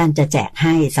ท่านจะแจกใ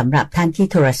ห้สำหรับท่านที่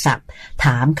โทรศัพท์ถ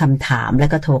ามคำถามแล้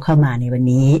วก็โทรเข้ามาในวัน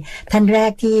นี้ท่านแร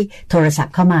กที่โทรศัพ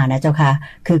ท์เข้ามานะเจ้าค่ะ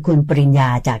คือคุณปริญญา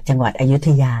จากจังหวัดอยุธ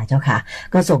ยาเจ้าค่ะ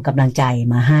ก็ส่งกำลังใจ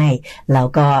มาให้แล้ว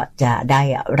ก็จะได้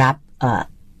รับ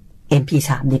MP3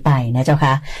 นี้ไปนะเจ้า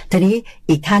ค่ะทีนี้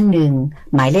อีกท่านหนึ่ง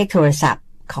หมายเลขโทรศัพท์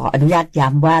ขออนุญาตย้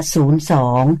ำว่า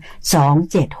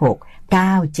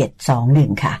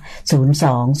02-276-9721ค่ะ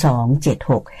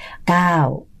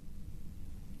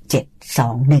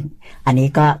02-276-9721อันนี้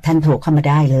ก็ท่านโทรเข้ามา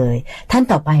ได้เลยท่าน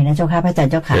ต่อไปนะเจ้าค่ะพระอาจาร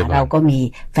ย์เจ้าค่ะเราก็มี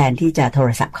แฟนที่จะโทร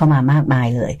ศัพท์เข้ามามากมาย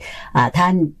เลยท่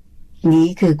านนี้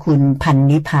คือคุณพัน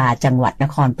นิพาจังหวัดน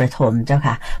ครปฐมเจ้า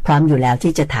ค่ะพร้อมอยู่แล้ว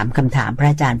ที่จะถามคำถามพระ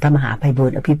อาจารย์พระมหาไพบู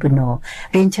ลย์อภิปุโน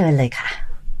เรียนเชิญเลยค่ะ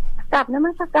กราบน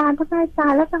มัสการพระอาจา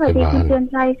รย์และสวัสดีคุณเตือน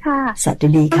ใจค่ะสวัส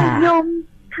ดีค่ะโ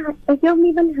ยม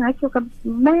มีปัญหาเกี่ยวกับ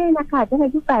แม่นะคะท่านอ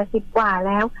ายุ80 กว่าแ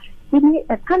ล้วทีนี้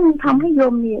ท่านทำให้โย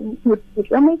มเนี่ยหงุดหงิด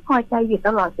และไม่พอใจอยู่ต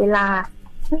ลอดเวลา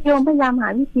โยมพยายามหา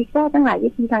วิธีแก้ทั้งหลายวิ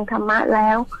ธีทางธรรมะแล้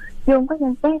วโยมก็ยั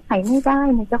งแก้ไขไม่ได้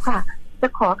นะเจ้าค่ะจ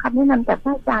ะขอคำแนะนำจากพ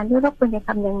ระอาจารย์ด้วยว่าควรจะท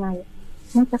ำยังไง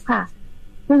นะเจ้าค่ะ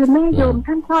คือแม่โยม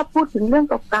ท่านชอบพูดถึงเรื่อง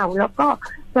เก่าๆแล้วก็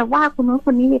จะว่าคนนู้นค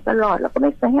นนี้อยู่ตลอดแล้วก็ไ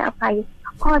ม่เคยให้อภัย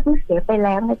พ่อที่เสียไปแ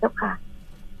ล้วนะเจ้าค่ะ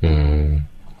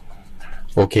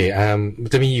โอเค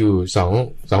จะมีอยู่ส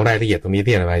องรายละเอียดตรงนี้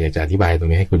ที่อาจารย์อยากจะอธิบายตร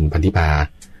งนี้ให้คุณพันธิพา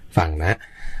ฟังนะ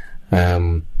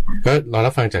ก็รอ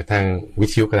รับฟังจากทางวิ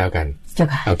ทยุก็แล้วกัน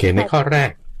โอเคในข้อแรก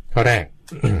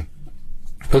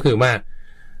ก็คือว่า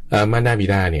มารดาบิ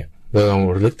ดาเนี่ยเราลอง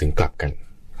ระลึกถึงกลับกัน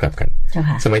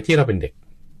สมัยที่เราเป็นเด็ก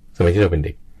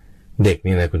เด็ก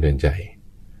นี่นะคุณเดินใจ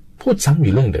พูดซ้ำอ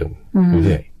ยู่เรื่องเดิมอยู่เ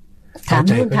รื่อยถาม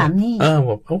นู่นถามนี่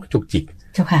บอกเขาจุกจิก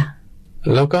เจ้าค่ะ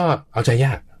แล้วก็เอาใจย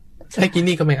ากให้กิน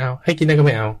นี่ก็ไม่เอาให้กินนั่นก็ไ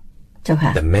ม่เอาเจ้าค่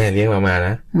ะแต่แม่เลี้ยงมาน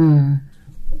ะ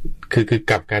คือ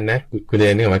กลับกันนะคุณเรี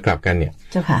ยนนี่มากลับกันเนี่ย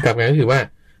กลับกันก็คือว่า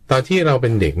ตอนที่เราเป็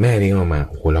นเด็กแม่เลี้ยงมา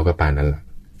โอ้โหเราก็ปานนั้นแหละ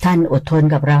ท่านอดทน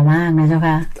กับเรามากนะเจ้า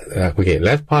ค่ะโอเคแ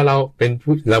ล้วพอเราเป็น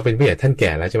ผู้ใหญ่ท่านแ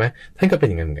ก่แล้วใช่ไหมท่านก็เป็น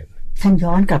อย่างนั้นเหมือนกันท่าน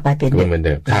ย้อนกลับไปเป็นเด็กเหมือนเ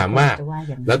ดิมถามว่า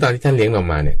แล้วตอนที่ท่านเลี้ยงเรา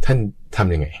มาเนี่ยท่านท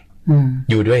ำยังไง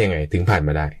อยู่ด้วยยังไงถึงผ่านม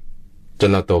าได้จน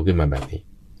เราโตขึ้นมาแบบนี้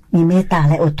มีเมตตา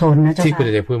และอดทนนะเจ้าค่ะที่คุณ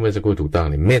จะพูดเมื่อสักครู่ถูกต้อง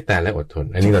เนี่ยเมตตาและอดทน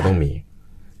อันนี้เราต้องมี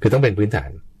คือต้องเป็นพื้นฐาน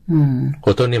อ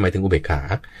ดทนเนี่ยหมายถึงอุเบกขา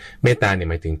เมตตาเนี่ย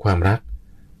หมายถึงความรัก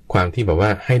ความที่แบบว่า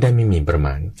ให้ได้ไม่มีประม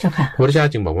าณพระพุทธเจ้า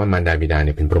จึงบอกว่ามารดาบิดาเ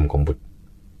นี่ยเป็นพรหมของบุตร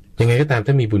ยังไงก็ตาม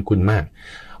ถ้ามีบุญคุณมาก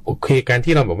โอเคการ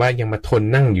ที่เราแบบว่ายังมาทน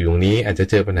นั่งอยู่ตรงนี้อาจจะ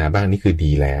เจอปัญหาบ้างนี่คือ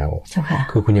ดีแล้ว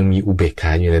คือคุณยังมีอุเบกข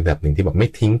าอยู่ในระดับหนึ่งที่แบบไม่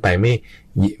ทิ้งไปไ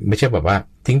ม่ใช่แบบว่า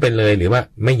ทิ้งไปเลยหรือว่า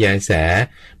ไม่แยแส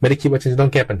ไม่ได้คิดว่าฉันจะต้อ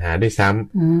งแก้ปัญหาด้วยซ้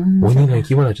ำโอ้ยนี่เลย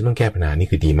คิดว่าเราจะต้องแก้ปัญหานี่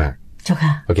คือดีมาก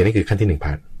โอเคนี่คือขั้นที่1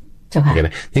ผ่านโอเคน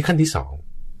ะที่ขั้นที่2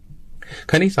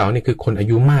นี่คือคนอา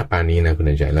ยุมากป่านนี้นะคุณ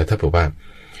ใจแล้วถ้าบอกว่า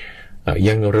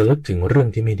ยังระลึกถึงเรื่อง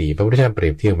ที่ไม่ดีพระพุทธเจ้าเปรี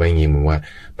ยบเทียบไว้อย่างนี้เหมือนว่า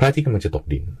พระที่กำลังจะตก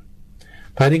ดิน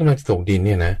เ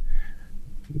นี่ยนะ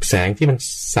แสงที่มัน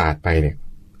สาดไปเนี่ย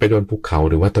ไปโดนภูเขา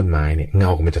หรือว่าต้นไม้เนี่ยเง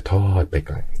าของมันจะทอดไปไ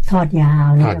กลทอดยาว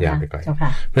ไปไกล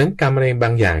เพราะฉะนั้นกรรมอะไรบ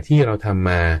างอย่างที่เราทำ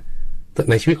มา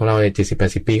ในชีวิตของเราใน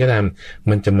70-80 ปีก็ตาม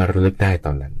มันจะมาระลึกได้ต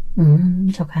อนนั้น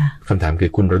เจ้าค่ะคำถามคื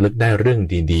อคุณระลึกได้เรื่อง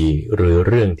ดีๆหรือ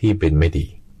เรื่องที่เป็นไม่ดี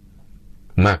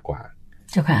มากกว่า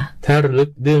เจ้าค่ะถ้าระลึก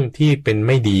เรื่องที่เป็นไ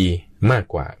ม่ดีมาก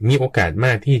กว่ามีโอกาสม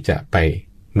ากที่จะไป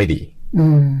ไม่ดี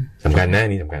สำคัญนะ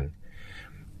นี่สำคัญ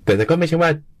แต่ก็ไม่ใช่ว่า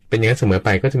เป็นอย่างนั้นเสมอไป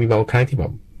ก็จะมีบางครั้งที่แบ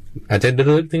บอาจจะระ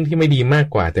ลึกเรื่องที่ไม่ดีมาก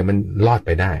กว่าแต่มันรอดไป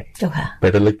ได้ไป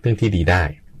ระลึกเรื่องที่ดีได้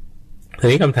ที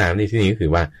นี้คำถามในที่นี้ก็คื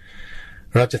อว่า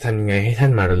เราจะทำยังไงให้ท่า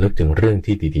นมาระลึกถึงเรื่อง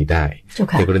ที่ดีๆได้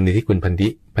ในกรณีที่คุณพัน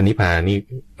ธิพานี่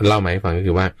เล่ามาให้ฟังก็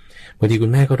คือว่าบางทีคุ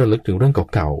ณแม่ก็ระลึกถึงเรื่อง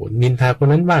เก่าๆนินทาคน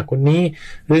นั้นว่าคนนี้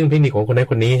เรื่องไม่ดีของคนนั้น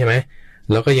คนนี้ใช่ไหม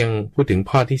แล้วก็ยังพูดถึง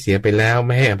พ่อที่เสียไปแล้วไ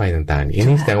ม่ให้อภัยต่างๆ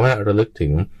นี่แสดงว่าระลึกถึ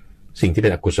งสิ่งที่เป็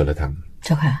นอกุศลธรรมเ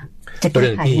จ้าค่ะจะแก้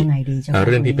ไขยังไงดีเจ้าค่ะเ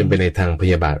รื่องที่เป็นไปในทางพ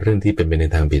ยาบาทเรื่องที่เป็นไปใน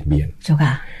ทางเบียดเบียนเจ้า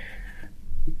ค่ะ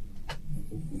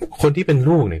คนที่เป็น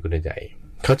ลูกในคุณใจ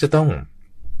เขาจะต้อง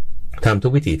ทำทุ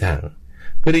กวิถีทาง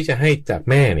เพื่อที่จะให้จาก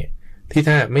แม่เนี่ยที่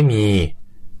ถ้าไม่มี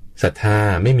ศรัทธา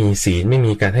ไม่มีศีลไม่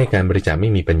มีการให้การบริจาคไม่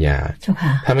มีปัญญา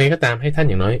ทำไงก็ตามให้ท่าน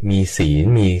อย่างน้อยมีศีล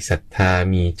มีศรัทธา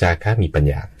มีจาคะมีปัญ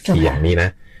ญา4อย่างนี้นะ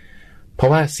เพรา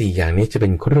ะว่า4อย่างนี้จะเป็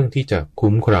นเรื่องที่จะ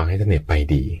คุ้มครองให้ท่านเนี่ยไป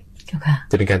ดี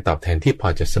จะเป็นการตอบแทนที่พอ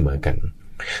จะเสมอกัน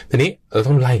ทีนี้เรา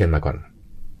ต้องไล่กันมาก่อน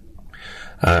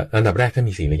อันดับแรกท่าน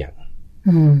มีศีลหรือยัง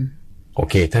โอ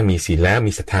เคถ้ามีศีลแล้ว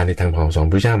มีศรัทธาในทางของสอง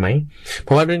พระเจ้าไหมเพ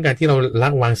ราะว่าเรื่องการที่เราละ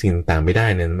วางสิ่งต่างๆไม่ได้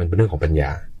เนี่ยมันเป็นเรื่องของปัญญ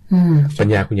าปัญ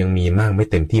ญาคุณยังมีมากไม่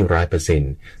เต็มที่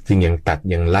 100% จึงยังตัด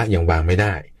ยังละยังวางไม่ไ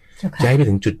ด้จะให้ไป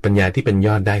ถึงจุดปัญญาที่เป็นย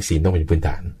อดได้ศีลต้องเป็นพื้นฐ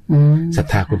านศรัท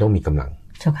ธาคุณต้องมีกำลัง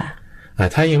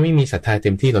ถ้ายังไม่มีศรัทธาเต็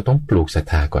มที่เราต้องปลูกศรัท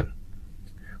ธาก่อน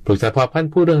ปลูกศรัทธาพอท่าน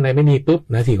พูดเรื่องใดไม่ดีปุ๊บ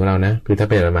หน้าที่ของเรานะคือถ้า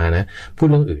เป็นมานะพูด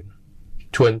เรื่องอื่น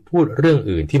ชวนพูดเรื่อง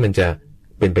อื่นที่มันจะ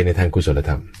เป็นไปในทางกุศลธ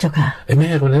รรมเจ้าค่ะไอ้แม่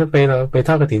คนนั้นไปท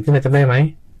อดกฐินที่ไหนจำได้ไหม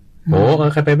โอ้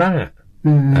ใครไปบ้างอ่ะ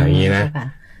อย่างนี้นะ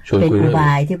ชวนคุยเรื่อง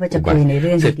ที่ว่าจะคุยในเ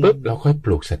รื่องเสร็จปุ๊บเราค่อยป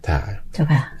ลูกศรัทธาเจ้า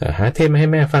ค่ะหาเทศมาให้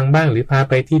แม่ฟังบ้างหรือพา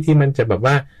ไปที่มันจะแบบ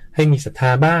ว่าให้มีศรัทธา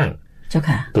บ้างเจ้า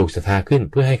ค่ะปลูกศรัทธาขึ้น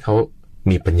เพื่อให้เขา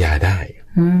มีปัญญาได้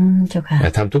เจ้าค่ะ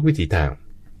ทำทุกวิถีทาง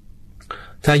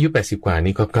ถ้าอายุ80กว่า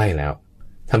นี้ก็ใกล้แล้ว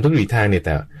ทำทุกวิถีทางเนี่ย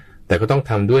แต่ก็ต้อง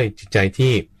ทำด้วยจิตใจ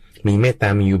ที่มีเมตตา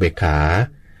มีอุเบกขา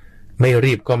ไม่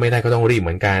รีบก็ไม่ได้ก็ต้องรีบเห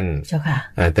มือนกันเจ้าค่ะ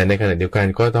แต่ในขณะเดียวกัน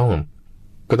ก็ต้อง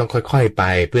ค่อยๆไป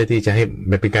เพื่อที่จะให้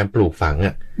มันเป็นการปลูกฝัง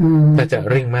อ่ะถ้าจะ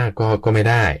เร่งมากก็ไม่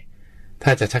ได้ถ้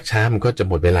าจะชักช้ามันก็จะ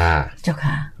หมดเวลาเจ้า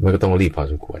ค่ะมันก็ต้องรีบพอ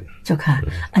สมควรเจ้าค่ะ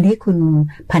อันนี้คุณ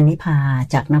พันนิพา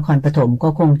จากนครปฐมก็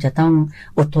คงจะต้อง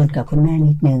อดทนกับคุณแม่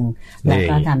นิดนึงแล้ว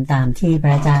ก็ทำตามที่พร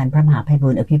ะอาจารย์พระมหาไพบู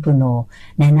ลย์อภิปุโน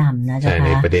แนะนำนะเจ้าค่ะใ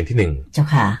นประเด็นที่1เจ้า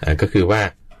ค่ะก็คือว่า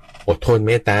อดทนเ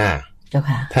มตตาเจ้า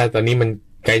ค่ะถ้าตอนนี้มัน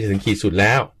ใกล้จะถึงขีดสุดแ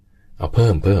ล้วเอาเพิ่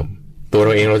มตัวเร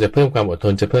าเองเราจะเพิ่มความอดท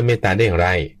นจะเพิ่มเมตตาได้อย่างไร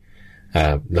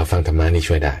เราฟังธรรมะนี่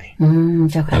ช่วยได้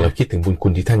เจ้าค่ะเราคิดถึงบุญคุ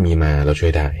ณที่ท่านมีมาเราช่ว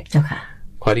ยได้เจ้าค่ะ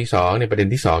ข้อที่2ในประเด็น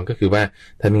ที่2ก็คือว่า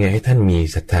ทำยังไงให้ท่านมี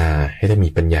ศรัทธาให้ท่านมี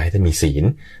ปัญญาให้ท่านมีศีล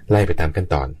ไล่ไปตามขั้น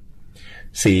ตอน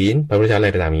ศีลพระพุทธเจ้าไล่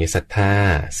ไปตามอย่างนี้ศรัทธา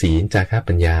ศีลจาคะ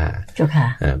ปัญญาเจ้าค่ะ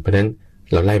เพราะฉะนั้น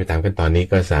เราไล่ไปตามขั้นตอนนี้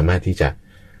ก็สามารถที่จะ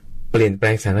เปลี่ยนแปล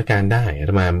งสถานการณ์ได้เร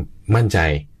ามามั่นใจ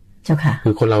เจ้าค่ะคื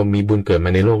อคนเรามีบุญเกิดม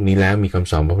าในโลกนี้แล้วมีค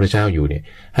ำสอนพระพุทธเจ้าอยู่เนี่ย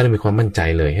ให้เรามีความมั่นใจ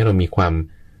เลยให้เรามีความ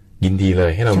ยินดีเล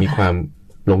ยให้เรามีความ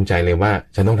ลงใจเลยว่า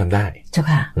ฉันต้องทำได้เจ้า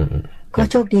ค่ะก็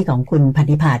โชคดีของคุณพัน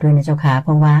ธิพาด้วยนะเจ้าค่ะเพ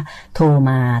ราะว่าโทร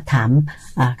มาถาม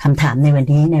คำถามในวัน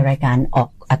นี้ในรายการออก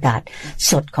อากาศ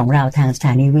สดของเราทางสถ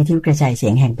านีวิทยุกระจายเสี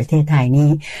ยงแห่งประเทศไทยนี้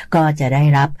ก็จะได้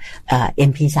รับ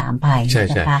MP3 ไป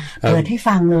นะคะเปิดให้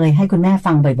ฟังเลยให้คุณแม่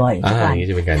ฟังบ่อยๆทุกวัน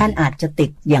ท่านอาจจะติด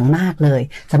อย่างมากเลย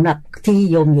สำหรับที่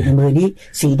โยมอยู่ในมือนี่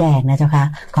สีแดงนะเจ้าค่ะ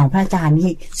ของพระอาจารย์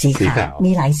นี่สีขาว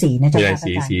มีหลายสีนะเจ้าค่ะ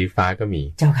สีฟ้าก็มี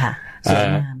เจ้าค่ะสวย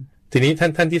งามทีนี้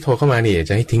ท่านที่โทรเข้ามาเนี่ย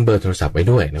จะให้ทิ้งเบอร์โทรศัพท์ไว้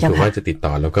ด้วยนะเผื่อว่าจะติดต่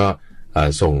อแล้วก็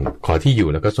ส่งขอที่อยู่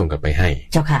แล้วก็ส่งกลับไปให้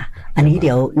เจ้าค่ะอันนี้เ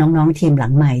ดี๋ยวน้องๆทีมหลั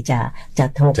งใหม่จะ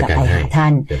โทรกลับไปหาท่า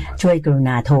นช่วยกรุณ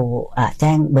าโทรแ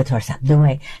จ้งเบอร์โทรศัพท์ด้ว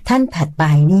ยท่านถัดไป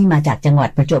นี่มาจากจังหวัด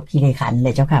ประจวบคีรีขันธ์เล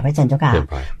ยเจ้าค่ะพระอาจารย์เจ้าค่ะ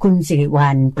คุณสิริวั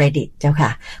ลย์ประดิษฐ์เจ้าค่ะ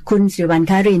คุณสิริวัลย์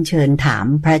คะเรียนเชิญถาม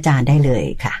พระอาจารย์ได้เลย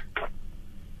ค่ะ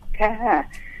ค่ะ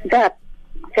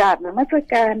กับนมัส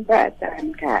การพระอาจาร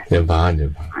ย์ค่ะเดี๋ยวบ้านเ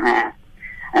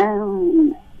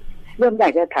ริ่มอยา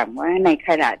กจะถามว่าในข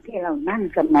ณะที่เรานั่ง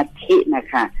สมาธินะ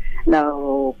คะเรา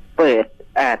เปิด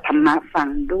ธรรมะฟัง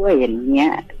ด้วยอย่างเงี้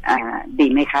ยดี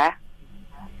ไหมคะ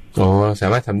โอ้สา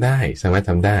มารถทำไ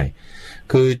ด้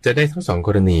คือจะได้ทั้ง2ก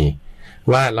รณี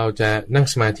ว่าเราจะนั่ง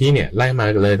สมาธิเนี่ยไล่มา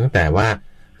เลยตั้งแต่ว่า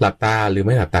หลับตาหรือไ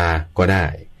ม่หลับตาก็ได้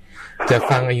จะ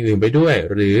ฟังอย่างอื่นไปด้วย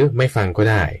หรือไม่ฟังก็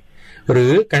ได้หรื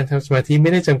อการทำสมาธิไ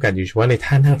ม่ได้จำกัดอยู่เฉพาะใน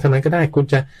ท่านั่งเท่านั้นก็ได้คุณ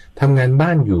จะทำงานบ้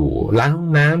านอยู่ล้างห้อ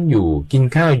งน้ำอยู่กิน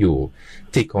ข้าวอยู่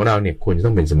จิตของเราเนี่ยควรจะต้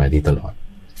องเป็นสมาธิตลอด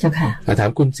เจ้าค่ะถาม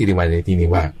คุณสิริวัลย์ในทีนี้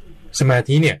ว่าสมา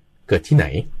ธิเนี่ยเกิดที่ไหน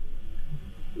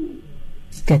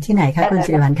คะคุณ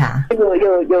สิริวัลย์ค่ะอ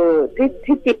ยู่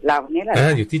ที่จิตเรานี่แหละ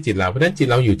อยู่ที่จิตเราเพราะฉะนั้นจิต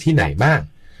เราอยู่ที่ไหนบ้าง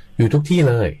อยู่ทุกที่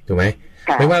เลยถูกไหม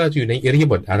ไม่ว่าเราจะอยู่ในอิริยา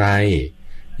บถอะไร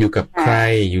อยู่กับใคร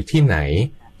อยู่ที่ไหน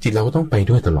จิตเราก็ต้องไป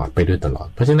ด้วยตลอด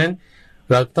เพราะฉะนั้น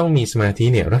เราต้องมีสมาธิ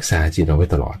เนี่ยรักษาจิตเราไว้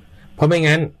ตลอดเพราะไม่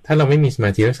งั้นถ้าเราไม่มีสมา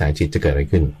ธิรักษาจิตจะเกิดอะไร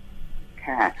ขึ้น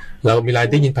เราเวลา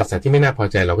ได้ยินภาษาที่ไม่น่าพอ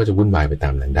ใจเราก็จะวุ่นวายไปตา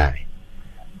มนั้นได้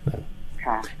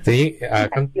ทีนี้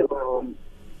คำเกี่ยว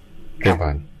กับ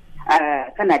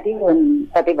ขณะที่โยม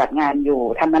ปฏิบัติงานอยู่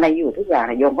ทำอะไรอยู่ทุกอย่าง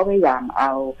โยมก็พยายามเอ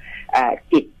า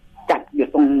จิตจับอยู่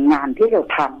ตรงงานที่เรา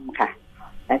ทำค่ะ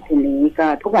และทีนี้ก็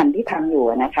ทุกวันที่ทำอยู่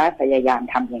นะคะพยายาม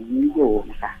ทำอย่างนี้อยู่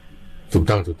นะคะถูก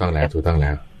ต้องแล้ว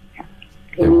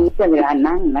ทีนี้เวลา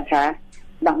นั่งนะคะ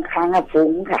บางครั้งฟุ้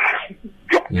งค่ะ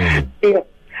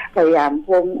พยายาม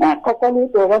ฟุ้งก็รู้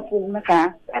ตัวว่าฟุ้งนะคะ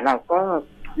แต่เราก็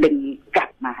ดึงกลับ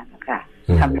มานะคะ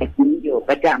ทำแบบนี้อยู่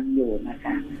ประจำอยู่นะค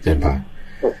ะใช่ปะ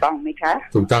ถูกต้องไหมคะ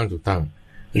ถูกต้อง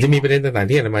จะมีประเด็นต่างๆ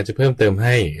ที่อาตมาจะเพิ่มเติมใ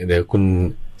ห้เดี๋ยวคุณ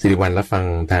สิริวัลย์รับฟัง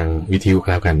ทางวิทยุ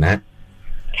แล้วกันนะ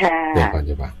ค่ะเดี๋ยวก่อน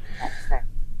จะฟัง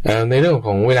ในเรื่องข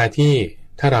องเวลาที่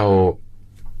ถ้าเรา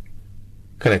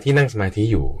ขณะที่นั่งสมาธิ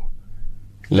อยู่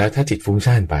แล้วถ้าจิตฟุ้ง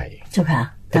ซ่านไป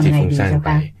ถ้าจิตฟุ้งซ่านไป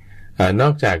นอ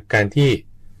กจากการที่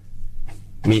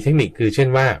มีเทคนิคคือเช่น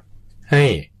ว่าให้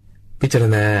พิจาร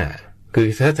ณาคือ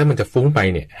ถ้ามันจะฟุ้งไป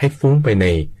เนี่ยให้ฟุ้งไปใน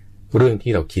เรื่อง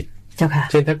ที่เราคิด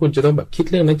เช่นถ้าคุณจะต้องแบบคิด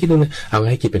เรื่องนั้นคิดเรื่องนั้นเอา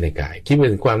ให้คิดไปในกายคิดไป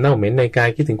ถึงความเน่าเหม็นในกาย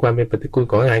คิดถึงความเป็นปฏิกูล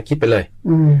ของกายคิดไปเลย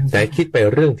แต่คิดไป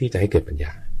เรื่องที่จะให้เกิดปัญญ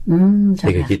า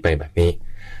นี่คือคิดไปแบบนี้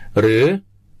หรือ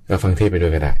ฟังเทศไปด้ว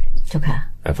ยก็ได้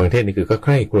ฟังเทศนี่คือก็ใค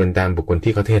ร่ครวญตามบุคคล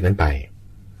ที่เขาเทศนั้นไป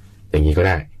อย่างนี้ก็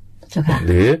ได้ห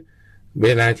รือเว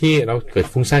ลาที่เราเกิด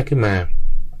ฟุ้งซ่านขึ้นมา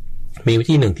มีวิ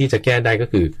ธีหนึ่งที่จะแก้ได้ก็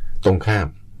คือตรงข้าม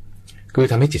คือ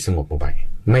ทำให้จิตสงบลงไป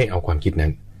ไม่เอาความคิดนั้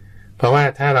นเพราะว่า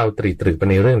ถ้าเราตรีตรึกไป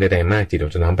ในเรื่องใดๆมากจิตเรา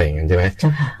จะน้อมไปอย่างนั้นใช่ไหม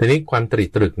ทีนี้ความตรี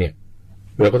ตรึกเนี่ย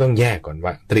เราก็ต้องแยกก่อน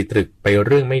ว่าตรีตรึกไปเ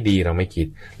รื่องไม่ดีเราไม่คิด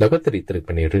แล้วก็ตรีตรึกไป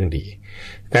ในเรื่องดี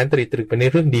การตรีตรึกไปใน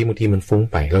เรื่องดีบางทีมันฟุ้ง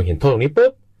ไปเราเห็นโทษตรงนี้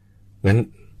ปุ๊บงั้น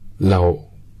เรา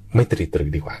ไม่ตรีตรึก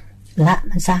ดีกว่าละ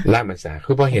มันซะ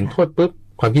คือพอเห็นโทษปุ๊บ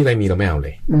ความคิดอะไรมีเราไม่เอาเล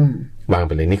ยวางไ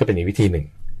ปเลยนี่ก็เป็นอีกวิธีหนึ่ง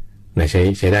นะ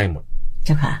ใช้ได้หมดเ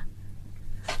จ้าค่ะ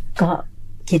ก็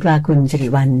คิดว่าคุณสิริ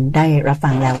วัลย์ได้รับฟั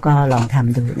งแล้วก็ลองท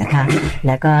ำดูนะคะแ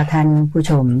ล้วก็ท่านผู้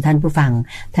ชมท่านผู้ฟัง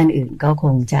ท่านอื่นก็ค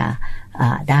งจะ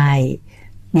ได้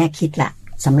แง่คิดละ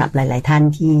สำหรับหลายๆท่าน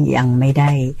ที่ยังไม่ไ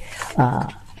ด้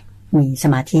มีส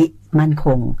มาธิมั่นค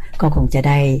งก็คงจะไ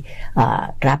ด้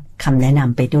รับคำแนะน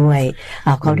ำไปด้วย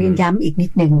ขอเรียนย้ำอีกนิ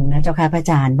ดนึงนะเจ้าค่ะพระอา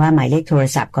จารย์ว่าหมายเลขโทร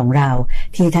ศัพท์ของเรา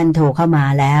ที่ท่านโทรเข้ามา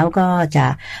แล้วก็จะ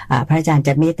พระอาจารย์จ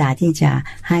ะเมตตาที่จะ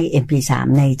ให้ MP3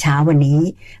 ในเช้าวันนี้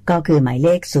ก็คือหมายเล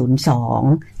ข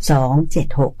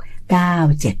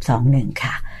02-276-9721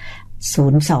ค่ะ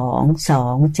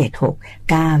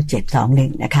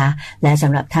02-276-9721นะคะและส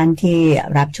ำหรับท่านที่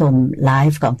รับชมไล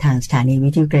ฟ์ของทางสถานีวิ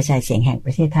ทยุกระจายเสียงแห่งป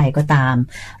ระเทศไทยก็ตาม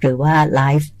หรือว่าไล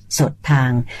ฟ์สดทา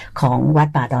งของวัด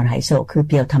ป่าดอนไหโศกคือ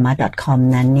piothama.com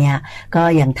นั้นเนี่ยก็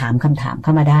ยังถามคำถามเข้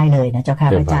ามาได้เลยนะเจ้าค่ะ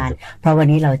อาจารย์เพราะวัน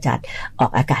นี้เราจัดออ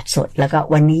กอากาศสดแล้วก็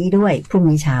วันนี้ด้วยพรุ่ง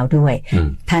นี้เช้าด้วย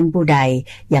ท่านผู้ใด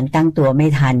ยังตั้งตัวไม่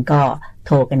ทันก็โ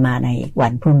ทรกันมาในวั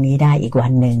นพรุ่งนี้ได้อีกวั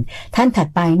นหนึ่งท่านถัด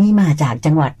ไปนี่มาจาก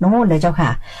จังหวัดโน้นเลยเจ้าค่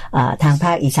ะทางภ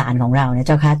าคอีสานของเราเนี่ยเ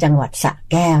จ้าค่ะจังหวัดสระ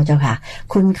แก้วเจ้าค่ะ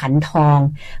คุณขันทอง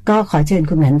ก็ขอเชิญ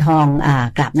คุณขันทอง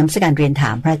กราบนมัสการเรียนถา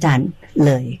มพระอาจารย์เ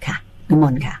ลยค่ะนิม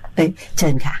นต์ค่ะเชิ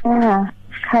ญค่ะ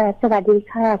ค่ะสวัสดี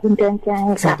ค่ะคุณเตือนใจ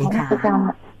สวัสดีค่ะ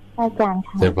อาจารย์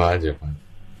ค่ะเจ้าพ่อ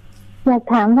อยาก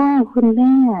ถามว่าคุณแ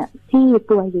ม่ที่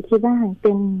ป่วยอยู่ที่บ้านเ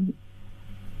ป็น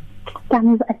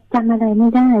จำอะไรไม่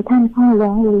ได้ท่านพ่อร้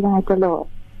องวุ่นวายตลอด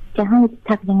จะให้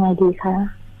ทักยังไงดีคะ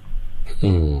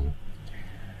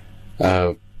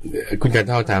คุณกันเ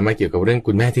ท่าถามมาเกี่ยวกับเรื่อง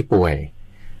คุณแม่ที่ป่วย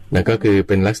แล้วก็คือเ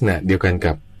ป็นลักษณะเดียวกัน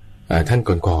กับท่าน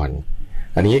ก่อน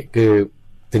ๆอันนี้คือ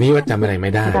ทีนี้ว่าจำอะไรไ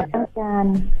ม่ได้อาจาร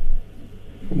ย์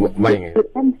ว่ายังไง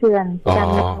ท่านเสื่อมจ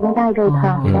ำไม่ได้เลยค่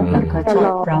ะเขาชอ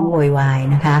บร้องโวยวาย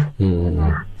นะคะ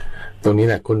ตรงนี้แ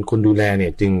หละคนดูแลเนี่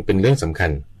ยจึงเป็นเรื่องสำคั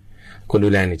ญคนดู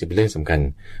แลเนี่ยจะเป็นเรื่องสำคัญ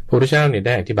พระพุทธเจ้าเนี่ยไ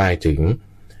ด้อธิบายถึง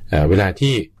เวลา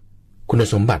ที่คุณ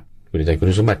สมบั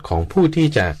ติของผู้ที่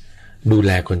จะดูแ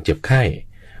ลคนเจ็บไข้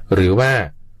หรือว่า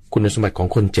คุณสมบัติของ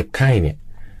คนเจ็บไข้เนี่ย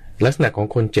ลักษณะของ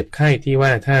คนเจ็บไข้ที่ว่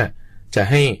าถ้าจะ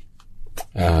ให้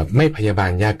ไม่พยาบา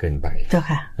ลยากเกินไป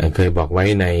เคยบอกไว้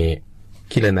ใน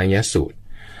คิลนายสูตร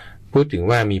พูดถึง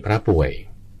ว่ามีพระป่วย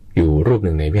อยู่รูปห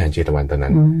นึ่งในวิหารเชตวันตอนนั้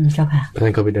นท่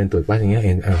านก็ไปเดินตรวจวัดอย่างเงี้ยเ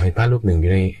ห็นพระรูปหนึ่งอ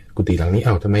ยู่ในกุฏิหลังนี้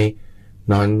ทำไม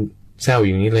นอนแซวอ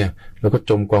ย่างนี้เลยแล้วก็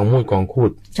จมกองมูดกองคู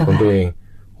ดของตัวเอง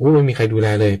ไม่มีใครดูแล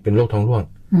เลยเป็นโรคท้องร่วง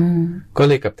ก็เ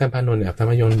ลยกับท่านพระนนท์ธรร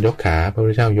มยนต์ยกขาพระพุท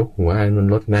ธเจ้ายกหัวอานน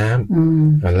ท์ลดน้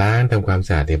ำล้างทำความส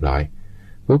ะอาดเรียบร้อย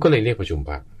ก็เลยเรียกประชุมพ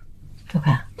ระ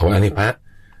เพราะอันนี้พระ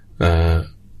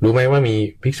รู้ไหมว่ามี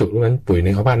ภิกษุรูปนั้นป่วยใน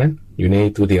เขาบ้านนั้นอยู่ใน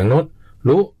กุฏิหลังโน้น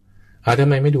รู้ทำ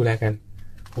ไมไม่ดูแลกัน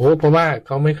โอ้เพราะว่าเข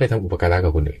าไม่เคยทำอุปการะกั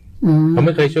บคนอื่นเขาไ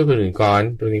ม่เคยช่วยคนอื่นก่อน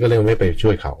ตรงนี้ก็เลยไม่ไปช่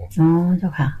วยเขาเจ้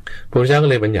าค่ะพระพุทธเจ้าก็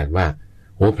เลยบัญญัติว่า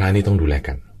โอ้พระนี่ต้องดูแล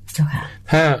กันเจ้าค่ะ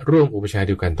ถ้าร่วมอุปชาเ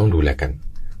ดียวกันต้องดูแลกัน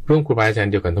ร่วมครูบาอาจาร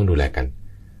ย์เดียวกันต้องดูแลกัน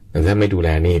แต่ถ้าไม่ดูแล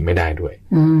นี่ไม่ได้ด้วย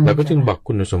เราก็จึงบอก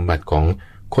คุณสมบัติของ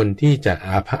คนที่จะ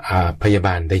พยาบ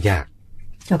าลได้ยาก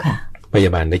เจ้าค่ะพย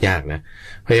าบาลได้ยากนะ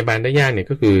พยาบาลได้ยากเนี่ย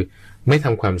ก็คือไม่ท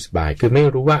ำความสบายคือไม่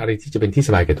รู้ว่าอะไรที่จะเป็นที่ส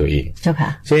บายกับตัวเองเจ้าค่ะ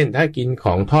เช่นถ้ากินข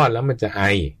องทอดแล้วมันจะไอ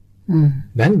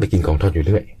ดันไปกินของทอดอยู่เ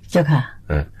รื่อยเจ้าค่ะ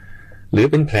หรือ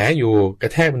เป็นแผลอยู่กร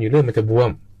ะแทกมันอยู่เรื่อยมันจะบวม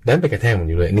ดันไปกระแทกมัน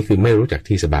อยู่เรื่อยนี่คือไม่รู้จัก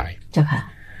ที่สบายเจ้าค่ะ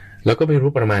แล้วก็ไม่รู้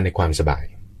ประมาณในความสบาย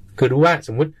คือรู้ว่าส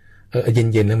มมติเ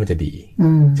ย็นๆแล้วมันจะดี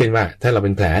เช่นว่าถ้าเราเป็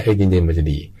นแผลเย็นๆมันจะ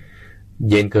ดี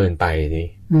เย็นเกินไปนี่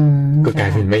ก็กลา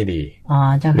ยเป็นไม่ดี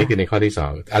นี่คือในข้อที่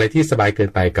2อะไรที่สบายเกิน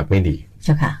ไปกับไม่ดีเ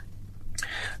จ้าค่ะ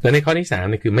แล้วในข้อที่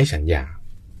3นี่คือไม่สัญญา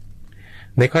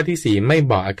ในข้อที่4ไม่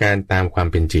บอกอาการตามความ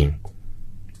เป็นจริง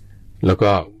แล้ว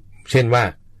ก็เช่นว่า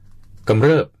กำเ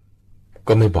ริบ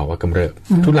ก็ไม่บอกว่ากำเริบ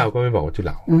ทุเลาก็ไม่บอกว่าทุเ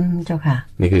ลาเจ้าค่ะ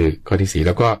นี่คือข้อที่4แ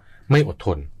ล้วก็ไม่อดท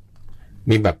น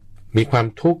มีความ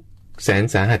ทุกข์แสน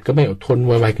สาหัสก็ไม่อดทนไ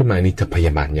วๆขึ้นมานี่จะพย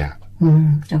าบาลยาก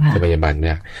จะพยาบาลย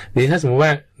ากนี่ถ้าสมมติว่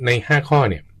าใน5ข้อ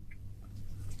เนี่ย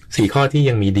4ข้อที่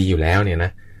ยังมีดีอยู่แล้วเนี่ยน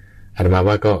ะอาตมา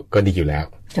ว่าก็ดีอยู่แล้ว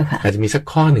อาจจะมีสัก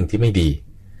ข้อหนึ่งที่ไม่ดี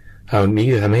เอานี้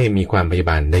จะทำให้มีความพยา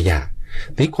บาลได้ยาก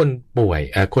ที่คนป่วย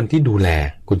คนที่ดูแล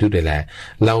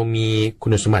เรามีคุ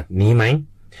ณสมบัตินี้ไหม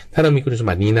ถ้าเรามีคุณสม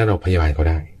บัตินี้นะเราพยาบาลเขา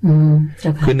ได้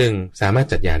คือ1สามารถ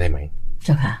จัดยาได้ไหม2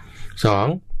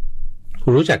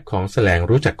รู้จักของแสลง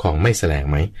รู้จักของไม่แสลง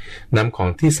ไหมนำของ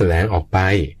ที่แสลงออกไป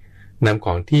นำข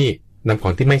องที่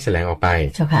ไม่แสลงออกไป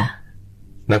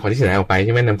นำของที่แสลงออกไปใ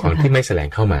ช่ไหมนำของที่ไม่แสลง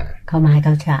เข้ามาให้เข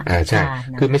าใช่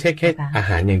คือไม่ใช่แค่อาห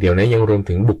ารอย่างเดียวนะยังรวม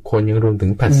ถึงบุคคลยังรวมถึ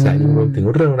งภาษายังรวมถึง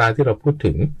เรื่องราวที่เราพูด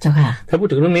ถึงถ้าพูด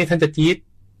ถึงเรื่องนี้ท่านจะจี๊ด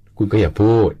คุณก็อย่า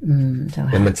พูด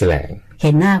แล้วมันแสลงเห็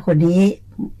นหน้าคนนี้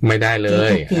ไม่ได้เล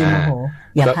ย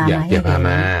อย่าพาม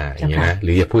าอย่างนี้นะห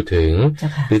รืออย่าพูดถึง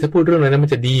หรือถ้าพูดเรื่องนั้นมัน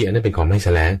จะดีอันนั้นเป็นของไม่แส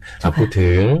ลงเอาพูด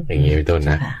ถึงอย่างนี้เป็นต้น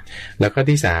นะแล้วก็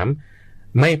ที่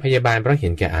3ไม่พยาบาลเพราะเห็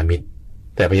นแก่อามิตร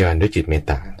แต่พยาบาลด้วยจิตเมต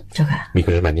ตามีคุ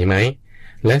ณสมบัตินี้ไหม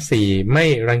และ4ไม่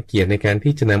รังเกียจในการ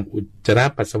ที่จะนำอุจจาระ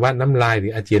ปัสสาวะน้ำลายหรื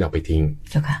ออาเจียนออกไปทิ้ง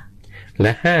แล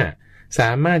ะ5ส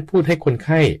ามารถพูดให้คนไ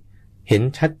ข้เห็น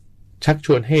ชักช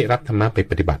วนให้รับธรรมะไป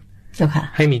ปฏิบัติ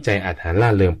ให้มีใจอาถรรพ์ล่า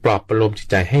เริงปลอบประโลมจิต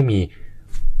ใจให้มี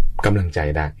กำลังใจ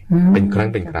ได้เป็นครั้ง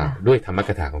เป็นคราวด้วยธรรมก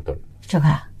ถาของตน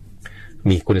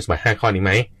มีคุณสมบัติ5ข้อนี้ไห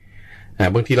ม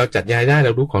บางทีเราจัดยาได้เร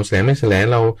ารู้ของแสลงไม่แสลง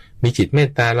เรามีจิตเม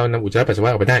ตตาเรานำอุจจาระปัสสาวะ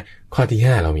ออกไปได้ข้อที่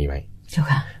5เรามีไหม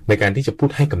ในการที่จะพูด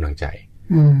ให้กำลังใจ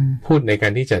พูดในกา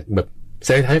รที่จะแบบแส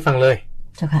ดงให้ฟังเลย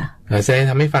แสดง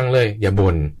ทำให้ฟังเลยอย่า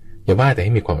บ่นอย่าว่าแต่ใ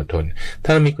ห้มีความอดทนถ้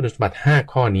าเรามีคุณสมบัติ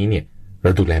5ข้อนี้เนี่ยเร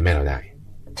าดูแลแม่เราได้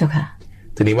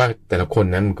ทีนี้ว่าแต่ละคน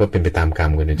นั้นก็เป็นไปตามกรร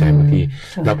มกันในใจบางที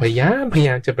เราพยายา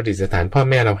มจะประดิษฐานพ่อ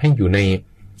แม่เราให้อยู่ใน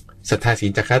ศรัทธาศี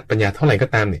ลจาคะปัญญาเท่าไหร่ก็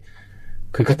ตามเนี่ย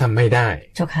คือก็ทำไม่ได้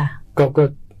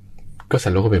ก็สั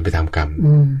นโลกก็เป็นไปตามกรรม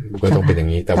ก็ต้องเป็นอย่า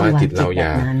งนี้แต่ว่าจิตเราอย่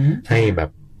าให้แบบ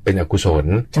เป็นอกุศล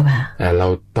เรา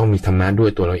ต้องมีธรรมะด้วย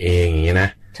ตัวเราเองอย่างนี้นะ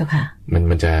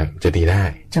มันจะดีได้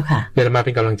เดี๋ยวมาเ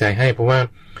ป็นกำลังใจให้เพราะว่า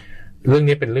เรื่อง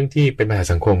นี้เป็นเรื่องที่เป็นปัญหา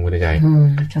สังคมคุณใจ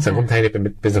สังคมไทยเนี่ย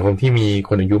เป็นสังคมที่มี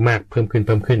คนอายุมากเพิ่มขึ้น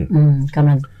กำ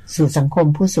ลังสู่สังคม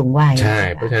ผู้สูงวัยใช่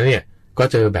เพราะฉะนั้นเนี่ยก็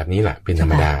เจอแบบนี้แหละเป็นธร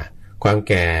รมดาความ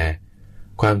แก่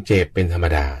ความเจ็บเป็นธรรม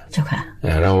ดา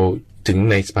เราถึง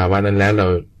ในสภาวะนั้นแล้วเรา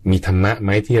มีธรรมะไหม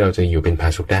ที่เราจะอยู่เป็นพา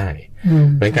สุขได้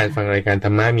ในการฟังรายการธร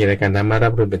รมะมีรายการธรรมะรั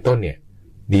บรู้เป็นต้นเนี่ย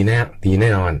ดีแน่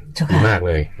นอนดีมาก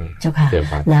เลยเจ้าค่ะ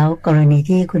แล้วกรณี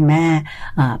ที่คุณแม่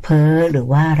เพ้อหรือ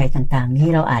ว่าอะไรต่างๆที่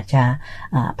เราอาจจะ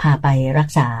พาไปรัก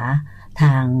ษาท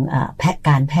างก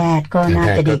ารแพทย์ก็น่า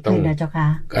จะดีขึ้นนะเจ้าค่ะ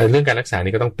เรื่องการรักษา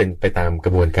นี่ก็ต้องเป็นไปตามกร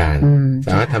ะบวนการส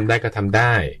ามารถทำได้ก็ทำไ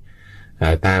ด้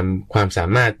ตามความสา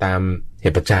มารถตามเห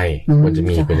ตุปัจจัยควรจะ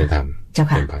มีควรจะทำเจ้า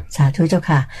ค่ะสาธุเจ้า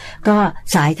ค่ะก็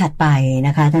สายถัดไปน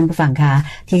ะคะท่านผู้ฟังคะ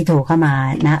ที่โทรเข้ามา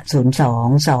ณ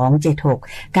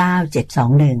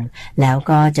022769721แล้ว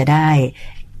ก็จะได้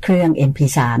เครื่อง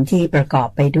MP3 ที่ประกอบ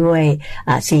ไปด้วย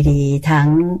ซีดี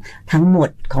ทั้งหมด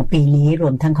ของปีนี้ร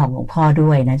วมทั้งของหลวงพ่อด้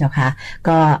วยนะเจ้าค่ะ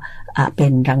ก็เป็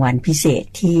นรางวัลพิเศษ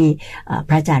ที่พ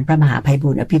ระอาจารย์พระมหาไพบู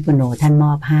ลย์อภิปุโนท่านม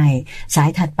อบให้สาย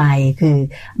ถัดไปคือ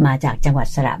มาจากจังหวัด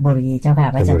สระบุรีเจ้าค่ะ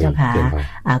พระอาจารย์เจ้าค่ะ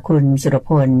คุณสุรพ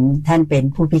ลท่านเป็น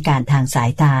ผู้พิการทางสาย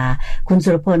ตาคุณสุ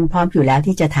รพลพร้อมอยู่แล้ว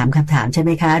ที่จะถามคำถามใช่ไห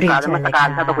มคะเรียนเชิญเลยค่ะ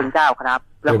พระคุณเจ้าครับ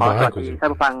แล้วขอสวัสดีท่าน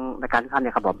ผู้ฟังรายการทุกท่านเ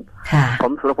นี่ยครับผ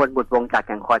มสุรพลบุตรวงศ์จากแ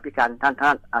ก่งคอยพิการท่าน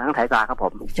ทั้งสายตาครับผ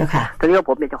มเจ้าค่ะทีนี้ว่า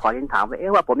ผมเนี่ยจะขอเรียนถาม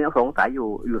ว่าผมยังสงสัยอ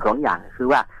ยู่สองอย่างคือ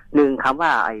ว่าหนึ่งคำว่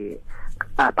า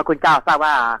พระคุณเจ้าทราบ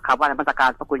ว่าคำว่านมัสการ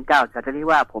พระคุณเจ้าจะเรียก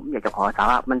ว่าผมอยากจะขอถาม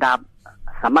ว่าบรรดา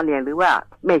สามเณรหรือว่า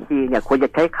แม่ชีเนี่ยควรจะ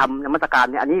ใช้คำนมัสการ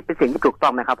เนี่ยอันนี้เป็นสิ่งที่ถูกต้อ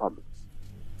งไหมครับผม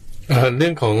เรื่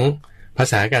องของภา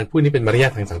ษาการพูดนี่เป็นมารยา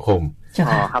ททางสังคม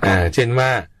เช่นว่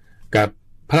ากับ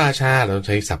พระราชาเราใ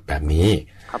ช้ศัพท์แบบนี้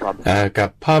กับ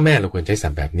พ่อแม่เราควรใช้ศั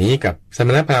พท์แบบนี้กับสม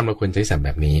ณพราหมณ์เราควรใช้ศัพท์แบ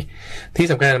บนี้ที่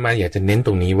สำคัญมาอยากจะเน้นต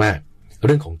รงนี้ว่าเ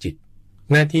รื่องของจิต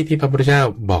หน้าที่ที่พระพุทธเจ้า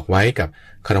บอกไว้กับ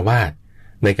ฆราวาส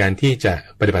ในการที่จะ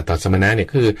ปฏิบัติต่อสมณะเนี่ย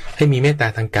คือให้มีเมตตา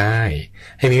ทางกาย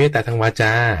ให้มีเมตตาทางวาจ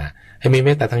าให้มีเม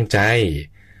ตตาทางใจ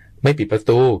ไม่ปิดประ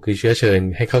ตูคือเชื้อเชิญ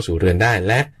ให้เข้าสู่เรือนได้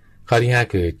และข้อที่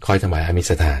5คือคอยถวายอามิ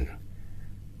สทาน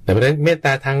แต่เพราะฉะนั้นเมตต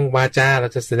าทางวาจาเรา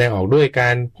จะแสดงออกด้วยกา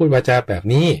รพูดวาจาแบบ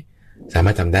นี้สาม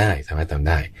ารถทำได้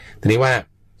ทีนี้ว่า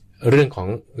เรื่องของ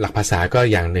หลักภาษาก็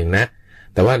อย่างหนึ่งนะ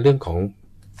แต่ว่าเรื่องของ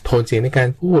โทนเสียงในการ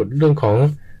พูดเรื่องของ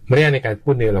มารยาทในการพู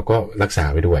ดเนี่ยเราก็รักษา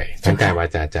ไว้ด้วยทั้งกายวา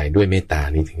จาใจด้วยเมตตา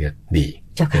นี่ถึงจะดี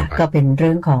เจ้าค่ะก็เป็นเ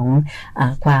รื่องของ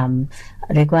ความ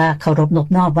เรียกว่าเคารพนบ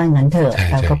นอบว่างั้นเถอะ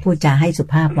เราก็พูดจาให้สุ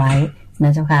ภาพไว้น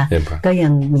ะเจ้าค่ะก็ยั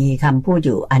งมีคำพูดอ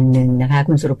ยู่อันนึงนะคะ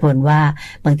คุณสุรพลว่า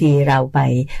บางทีเราไป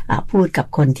พูดกับ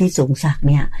คนที่สูงศักดิ์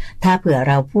เนี่ยถ้าเผื่อ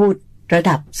เราพูดระ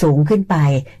ดับสูงขึ้นไป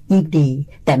ยิ่งดี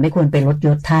แต่ไม่ควรไปลดย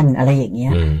ศท่านอะไรอย่างเงี้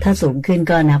ยถ้าสูงขึ้น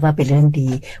ก็นับว่าเป็นเรื่องดี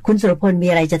คุณสุรพลมี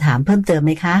อะไรจะถามเพิ่มเติมไห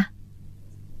มคะ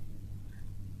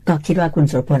ก็คิดว่าคุณ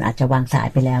สุรพลอาจจะวางสาย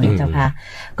ไปแล้วนะเจ้าค่ะ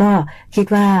ก็คิด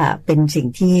ว่าเป็นสิ่ง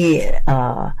ที่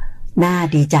น่า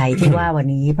ดีใจที่ว่าวัน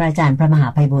นี้พระอาจารย์พระมหา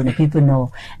ไพบูลย์อภิปุโน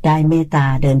ได้เมตตา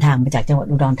เดินทางมาจากจังหวัด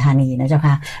อุดรธานีนะเจ้า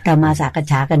ค่ะเรามาสัก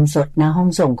ษากันสดณห้อง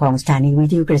ส่งของสถานีวิ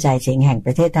ทยุกระจายเสียงแห่งป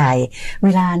ระเทศไทยเว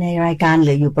ลาในรายการเห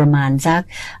ลืออยู่ประมาณสัก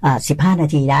15 นา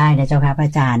ทีได้นะเจ้าค่ะพระ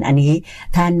อาจารย์อันนี้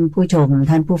ท่านผู้ชม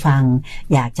ท่านผู้ฟัง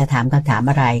อยากจะถามคำถาม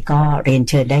อะไรก็เรียน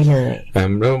เชิญได้เลย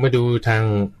เรามาดูทาง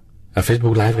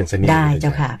Facebook Live กันสักนิดได้เจ้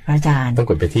าค่ะพระอาจารย์ต้อง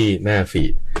กดไปที่หน้าฟี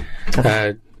ด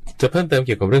จะเพิ่มเติมเ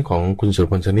กี่ยวกับเรื่องของคุณสุร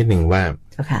พลสักนิดหนึ่งว่า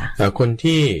คน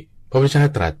ที่พระพุทธเจ้า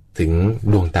ตรัสถึง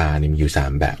ดวงตาเนี่ยมีอยู่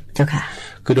3แบบเจ้าค่ะ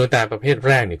คือดวงตาประเภทแ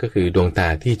รกเนี่ยก็คือดวงตา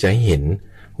ที่จะเห็น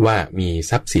ว่ามี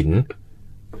ทรัพย์สิน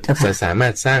จะสามา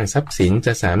รถสร้างทรัพย์สินจ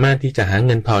ะสามารถที่จะหาเ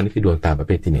งินทองนี่คือดวงตาประเ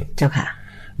ภทที่1เจ้าค่ะ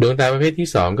ดวงตาประเภทที่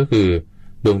2ก็คือ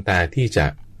ดวงตาที่จะ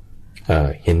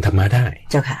เห็นธรรมะได้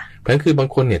เจ้าค่ะเพราะฉะนั้นคือบาง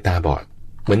คนเนี่ยตาบอด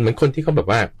เหมือนคนที่เขาแบบ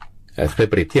ว่าเคย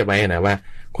เปรียบเทียบไว้นะว่า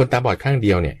คนตาบอดข้างเ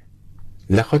ดียวเนี่ย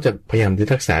แล้วเขาจะพยายามที่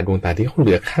รักษาดวงตาที่เขาเห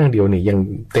ลือข้างเดียวเนี่ยยัง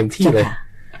เต็มที่เลย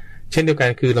เช่นเดียวกัน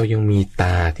คือเรายังมีต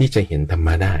าที่จะเห็นธรรม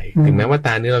ะได้ถึงแม้ว่าต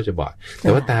านี้เราจะบอดแต่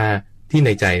ว่าตาที่ใน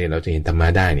ใจเนี่ยเราจะเห็นธรรมะ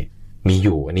ได้เนี่ยมีอ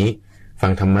ยู่อันนี้ฟั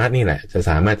งธรรมะนี่แหละจะ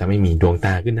สามารถทำให้มีดวงต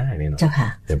าขึ้นได้แน่นอนเจ้าค่ะ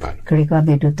เรียกว่าเ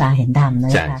ป็นดวงตาเห็นธรรมนะ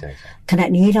คะขณะ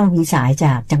นี้เรามีสายจ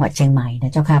ากจังหวัดเชียงใหม่น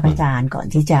ะเจ้าค่ะพระอาจารย์ก่อน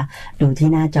ที่จะดูที่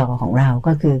หน้าจอของเรา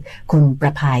ก็คือคุณปร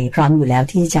ะภัยพร้อมอยู่แล้ว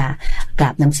ที่จะกรา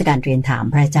บนมัสการเรียนถาม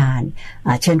พระอาจารย์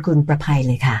เชิญคุณประภัยเ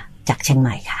ลยค่ะจากเชียงให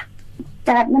ม่ค่ะก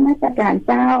ราบนมัสการ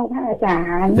เจ้าพระอาจา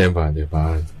รย์เดี๋ยวบา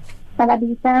นสวัส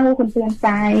ดีเจ้าคุณเตือนใจ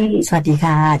สวัสดี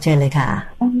ค่ะเชิญเลยค่ะ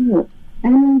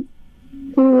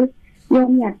คือโย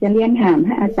มอยากจะเรียนถามพ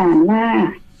ระอาจารย์ว่า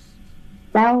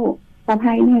เจ้าประ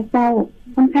ภัยเนี่ยเจ้า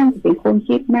ค่อนข้างเป็นคน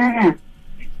คิดมาก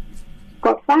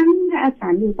ก็ฟังพระอาจา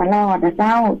รย์อยู่ตลอดนะเ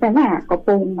จ้าแต่ว่าก็ป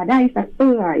รุงมาได้สักเ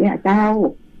ตื้อเนี่ยเจ้า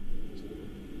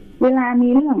เวลามี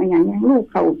เรื่องอะไรอย่างนี้ลูก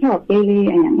เขาชอบเกเร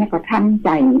อย่างนี้ก็ทำใจ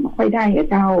ไม่ค่อยได้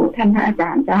เจ้าท่านพระอาจา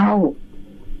รย์เจ้า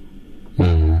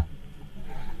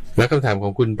แล้วคำถามขอ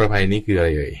งคุณประภัยนี่คืออะไร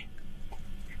เอ่ย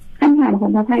คำถามขอ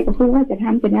งพระภัยก็คือว่าจะท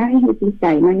ำจะได้ให้จิตใจ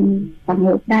มันสง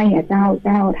บได้เจ้า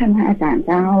ท่านพระอาจารย์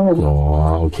เจ้าอ๋อ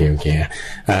โอเค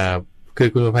คือ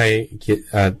คุณประภัย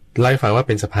เล่าให้ฟังว่าเ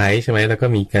ป็นสะพ้ายใช่ไหมแล้วก็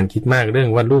มีการคิดมากเรื่อง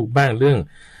ว่าลูกบ้างเรื่อง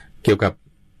เกี่ยวกับ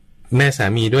แม่สา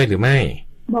มีด้วยหรือไม่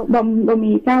บ่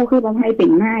มีเจ้าคือบำให้เป็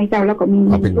นไม้เจ้าแล้วก็มี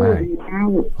ลูกเจ้า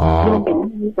เป็น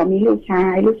ก็มีลูกชา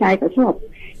ยก็ชอบ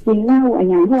กินเหล้าอะไร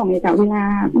อย่างพวกนี้เจ้าเวลา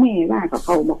แม่ว่าก็เข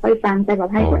าบอกค่อยฟังแต่บ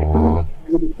ำให้ก็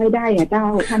ค่อยได้เจ้า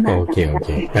ท่านโอเค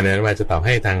ขณะนั้นว่าจะตอบใ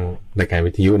ห้ทางรายการ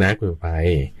วิทยุนะคุณไป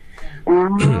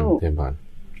เชิญบอล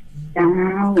เจ้า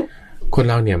คน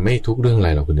เราเนี่ยไม่ทุกเรื่องอะไร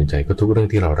หรอกคุณใจก็ทุกเรื่อง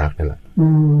ที่เรารักนั่นแหละ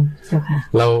เจ้าค่ะ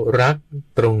เรารัก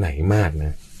ตรงไหนมากน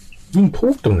ะยิ่งทุ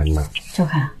กตรงนั้นมากเจ้า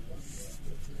ค่ะ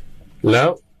แล้ว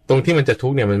ตรงที่มันจะทุ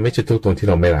กข์เนี่ยมันไม่ใช่ทุกข์ตรงที่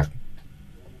เราไม่รัก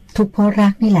ทุกข์เพราะรั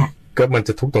กนี่แหละก็มันจ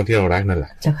ะทุกข์ตรงที่เรารักนั่นแหล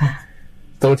ะเจ้าค่ะ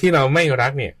ตรงที่เราไม่รั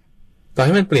กเนี่ยต่อใ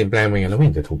ห้มันเปลี่ยนแปลงไปไงเราไม่เ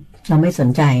ห็นจะทุกข์เราไม่สน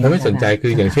ใจคื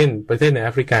ออย่างเช่นประเทศในแอ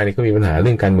ฟริกานี่ก็มีปัญหาเ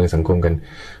รื่องการเมืองสังคมกัน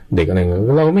เด็กอะไรเงี้ย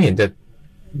เราไม่เห็นจะ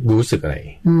รู้สึกอะไร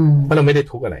เพราะเราไม่ได้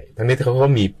ทุกข์อะไรทั้งนี้เขาก็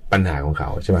มีปัญหาของเขา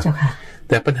ใช่ไหมแ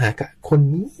ต่ปัญหากับคน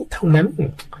นี้เท่านั้น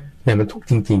เนี่ยมันทุกข์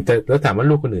จริงๆแต่แล้วถามว่า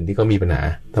ลูกคนอื่นที่เขามีปัญหา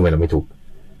ทำไมเราไม่ทุกข์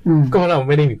ก็เพราะเรา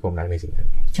ไม่ได้มีความรักในสิ่งนั้น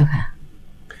เจ้าค่ะ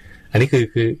อันนี้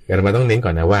คือเราต้องเน้นก่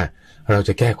อนนะว่าเราจ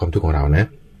ะแก้ความทุกข์ของเรานะ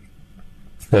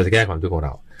เราจะแก้ความทุกข์ของเร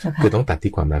าคือต้องตัด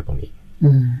ที่ความรักตรงนี้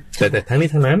แต่ทั้งนี้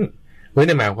ทั้งนั้นไม่ไ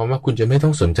ด้หมายความว่าคุณจะไม่ต้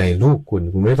องสนใจลูกคุณ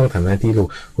ไม่ต้องทำหน้าที่ลูก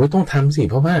คุณต้องทำสิ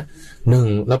เพราะว่าหนึ่ง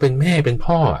เราเป็นแม่เป็น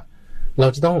พ่อเรา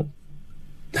จะต้อง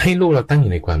ให้ลูกเราตั้งอ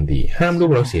ยู่ในความดีห้ามลู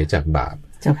กเราเสียจากบาป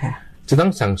เจ้าค่ะจะต้อ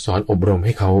งสั่งสอนอบรมใ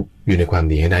ห้เขาอยู่ในความ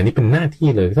ดีให้ได้นี่เป็นหน้าที่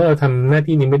เลยถ้าเราทำหน้า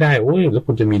ที่นี้ไม่ได้โอ้ยแล้ว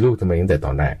คุณจะมีลูกทำไมตั้งแต่ต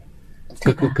อนแรก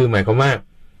คือหมายความว่า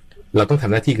เราต้องท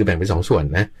ำหน้าที่คือแบ่งเป็น2 ส่วน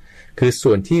นะคือ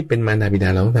ส่วนที่เป็นมารดาบิดา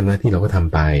เราต้องทำหน้าที่เราก็ท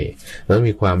ำไปเราต้อง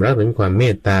มีความรักเรามีความเม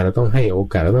ตตาเราต้องให้โอ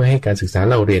กาสเราต้องให้การศึกษา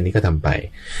เราเรียนนี้ก็ทำไป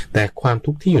แต่ความ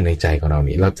ทุกข์ที่อยู่ในใจของเรา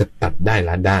นี่เราจะตัดได้ล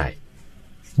ะได้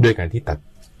ด้วยการที่ตัด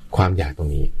ความอยากตรง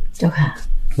นี้เจ้าค่ะ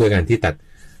ด้วยการที่ตัด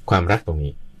ความรักตรง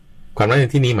นี้ความรักใน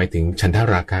ที่นี้หมายถึงฉันท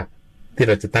ราคะที่เ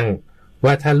ราจะตั้ง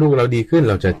ว่าถ้าลูกเราดีขึ้น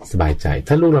เราจะสบายใจ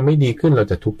ถ้าลูกเราไม่ดีขึ้นเรา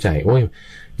จะทุกข์ใจโอ้ย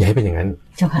อย่าให้เป็นอย่างนั้น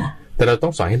เจ้าค่ะแต่เราต้อ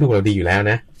งสอนให้ลูกเราดีอยู่แล้ว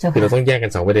นะคือเราต้องแยกกั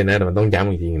น2ประเด็นนะมันต้องย้ำ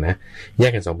อีกทีนะแย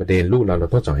กกัน2ประเด็นลูกเรา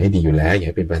ต้องสอนให้ดีอยู่แล้วอย่าใ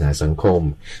ห้เป็นปัญหาสังคม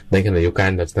ในขณะเดียวกัน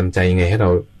เราจะทำใจยังไงให้เรา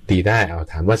ดีได้เอา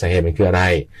ถามว่าสาเหตุมันคืออะไร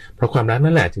เพราะความรัก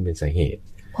นั่นแหละจึงเป็นสาเหตุ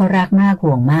เพราะรักมาก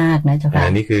ห่วงมากนะเจ้าค่ะ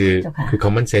อันนี้คือ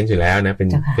common sense อยู่แล้วนะเป็น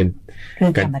เรื่อ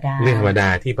งธรรมดา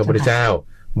ที่พระพุทธเจ้า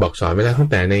บอกสอนไว้แล้วตั้ง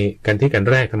แต่ในการ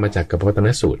แรกธรรมจักรกับพระวัตตน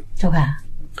สูตรเจ้าค่ะ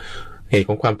เหตุข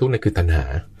องความทุกข์นั่นคือตัณหา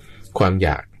ความอย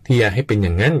ากที่จะให้เป็นอย่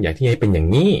างนั้นอยากที่ให้เป็นอย่าง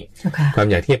นี้ความ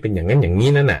อยากที่จะเป็นอย่างนั้นอย่างนี้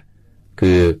นั่นน่ะ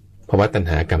คือภาวะตัณ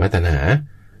หากรรมตัณหา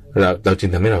เราจึง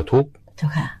ทำให้เราทุกข์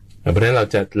เพราะฉะนั้นเรา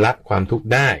จะละความทุกข์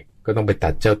ได้ก็ต้องไปตั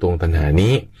ดเจ้าตัวตัณหา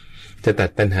นี้จะตัด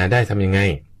ตัณหาได้ทำยังไง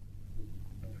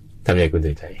ทำยังไงคุณ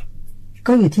ใจ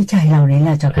ก็อยู่ที่ใจเรานี่แห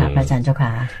ละเจ้าค่ะอาจารย์เจ้าค่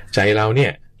ะใจเราเนี่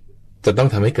ยจะต้อง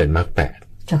ทำให้เกิดมรรค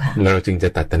8เราจึงจะ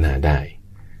ตัดตัณหาได้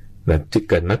แบบจะ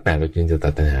เกิดมรรค8เราจึงจะตั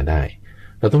ดตัณหาได้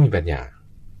เราต้องมีปัญญา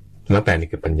มรรค8นี่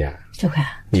คือปัญญา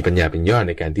มีปัญญาเป็นยอดใ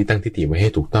นการที่ตั้งทิฏฐิไว้ให้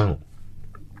ถูกต้อง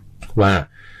ว่า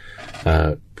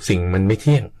สิ่งมันไม่เ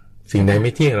ที่ยงสิ่งใดไ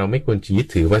ม่เที่ยงเราไม่ควรจะยึด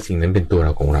ถือว่าสิ่งนั้นเป็นตัวเร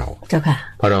าของเราเจ้าค่ะ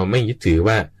พอเราไม่ยึดถือ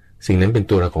ว่าสิ่งนั้นเป็น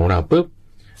ตัวเราของเราปุ๊บ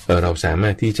เราสามา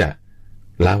รถที่จะ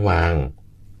ละวาง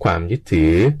ความยึดถื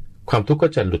อความทุกข์ก็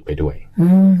จะหลุดไปด้วย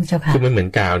เจ้าค่ะคือมันเหมือน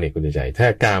กาวเนี่ยคุณใจถ้า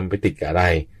กาวไปติดกับอะไร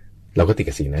เราก็ติด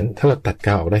กับสิ่งนั้นถ้าเราตัดก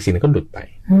าวออกได้สิ่งนั้นก็หลุดไป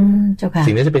เจ้าค่ะ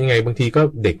สิ่งนั้นจะเป็นยังไงบางทีก็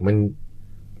เด็กมัน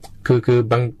คือ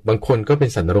บางคนก็เป็น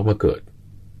สัตว์นรกมาเกิด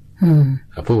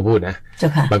พูดนะ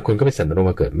บางคนก็เป็นสัตว์นรก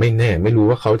มาเกิดไม่แน่ไม่รู้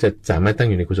ว่าเขาจะสามารถตั้ง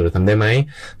อยู่ในกุศลธรรมได้ไหม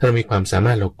ถ้าเรามีความสาม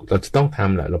ารถเราจะต้องท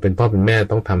ำแหละเราเป็นพ่อเป็นแม่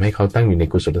ต้องทำให้เขาตั้งอยู่ใน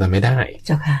กุศลธรรมไม่ได้เ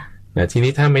จ้าค่ะนะที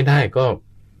นี้ถ้าไม่ได้ก็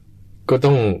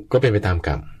เป็นไปตามก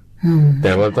รรมแ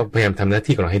ต่ว่าต้องพยายามทำหน้า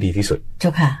ที่ของเราให้ดีที่สุดเจ้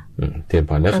าค่ะเทียน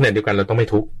พรแล้วขณะเดียวกันเราต้องไม่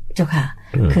ทุกข์เจ้าค่ะ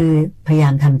คือพยายา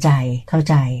มทำใจเข้า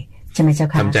ใจใช่ไหมเจ้า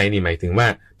ค่ะทำใจนี่หมายถึงว่า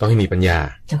ต้องให้มีปัญญา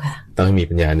เจ้าค่ะต้องให้มี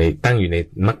ปัญญาในตั้งอยู่ใน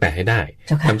มรรค8ให้ได้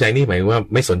ทำใจนี่หมายว่า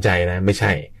ไม่สนใจนะไม่ใ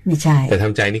ช่แต่ท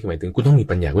ำใจนี่หมายถึงคุณต้องมี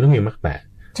ปัญญาคุณต้องมีมรรค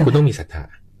8คุณต้องมีศรัทธา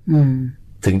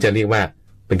ถึงจะเรียกว่า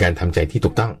เป็นการทำใจที่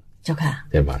ถูกต้องเจ้าค่ะ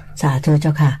สาธุเจ้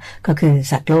าค่ะก็คือ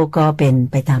สัตว์โลกก็เป็น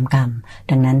ไปตามกรรม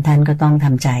ดังนั้นท่านก็ต้องท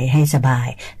ำใจให้สบาย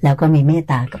แล้วก็มีเมต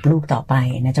ตากับลูกต่อไป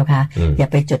นะเจ้าค่ะอย่า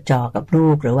ไปจดจ่อกับลู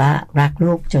กหรือว่ารัก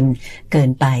ลูกจนเกิน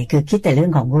ไปคือคิดแต่เรื่อ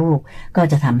งของลูกก็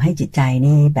จะทำให้จิตใจ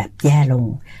นี่แบบแย่ลง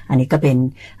อันนี้ก็เป็น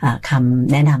ค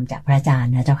ำแนะนำจากพระอาจาร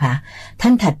ย์นะเจ้าค่ะท่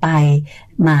านถัดไป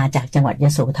มาจากจังหวัดย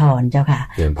โสธรเจ้าค่ะ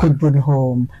คุณบุญโฮ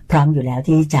มพร้อมอยู่แล้ว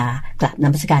ที่จะกลับน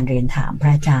มัสการเรียนถามพร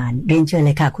ะอาจารย์เรียนเชิญเ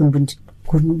ลยค่ะคุณ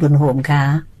บุญโฮมค่ะ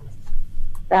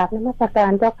กราบนมัสกา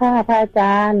รเจ้าค่ะพระอาจ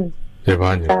ารย์เจ้าบ้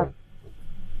าน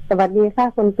สวัสดีค่ะ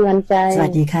คุณเตือนใจสวั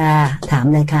สดีค่ะถาม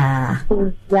เลยค่ะ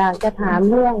อยากจะถาม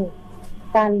เรื่อง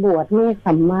การบวชเนคข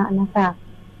มมะนะคะ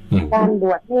การบ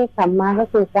วชเนคขมมะก็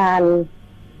คือการ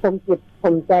ข่มจิต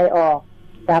ข่มใจออก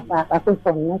จากอกุศ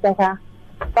ลนะเจ้าค่ะ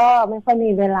ก็ไม่ค่อยมี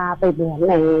เวลาไปบวช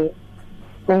ใ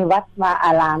นวัดวาอ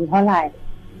ารามเท่าไหร่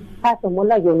ถ้าสมมุติ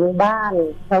เราอยู่ในบ้าน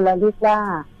เราระลึกว่า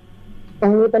ตร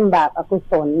งนี้เป็นบาปอกุ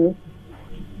ศล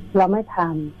เราไม่ท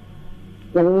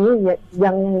ำอย่างนี้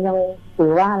ยังถื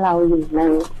อว่าเราอยู่ใน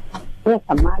เนคข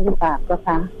มมะหรือเปล่าเจ้าค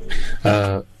ะ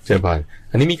เจ้าบ่อน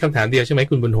อันนี้มีคำถามเดียวใช่ไหม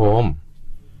คุณบุญโฮม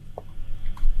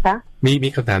คะมี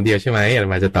คำถามเดียวใช่ไหมอาจา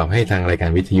รย์จะตอบให้ทางรายการ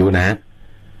วิทยุนะ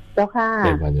เจ้าค่ะเ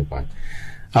จ้าบ่อน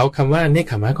เอาคำว่าเนค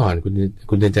ขมมะก่อน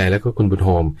คุณเตือนใจแล้วก็คุณบุญโฮ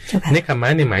มเนคขมมะ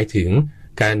เนี่ยหมายถึง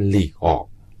การหลีกออก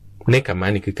เนคขมมะ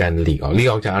นี่คือการหลีกอ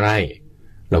อกจากอะไร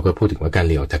เราก็พูดถึงว่าการห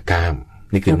ลีกออกจากกาม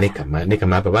นี่คือเนคขมมะเนคขม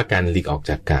มะแปลว่าการหลีกออก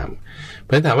จากกามเพ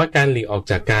ราะถามว่าการหลีกออก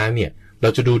จากกามเนี่ยเรา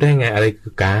จะดูได้ไงอะไรคื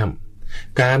อกาม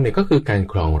เนี่ยก็คือการ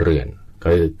ครองเรือน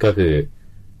ก็คือ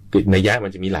นัยยะมั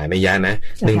นจะมีหลายนัยยะนะ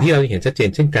หนึ่งที่เราเห็นชัดเจน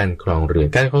เช่นการครองเรือน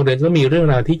ก็มีเรื่อง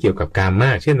ราวที่เกี่ยวกับกามม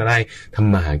ากเช่นอะไรท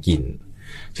ำมาหากิน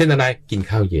เช่นอะไรกิน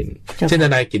ข้าวเย็นเช่นอะ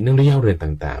ไรกินเนื่องด้วยเย่าเรือน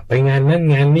ต่างๆไปงานนั้น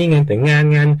งานนี้งานแต่ง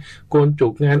งานโกนจุ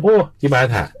กงานโอ้จิบา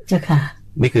ถะ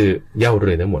นี่คือเย่าเ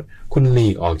รือนทั้งหมดคุณหลี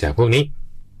กออกจากพวกนี้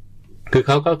คือเ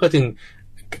ขาก็จึง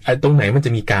ตรงไหนมันจ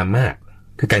ะมีกามมาก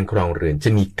คือการครองเรือนจะ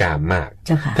มีกามมาก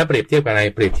ถ้าเปรียบเทียบกับอะไร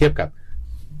เปรียบเทียบกับ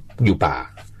อยู่ป่า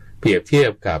เปรียบเทีย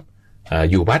บกับ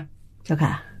อยู่วัด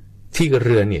ที่เ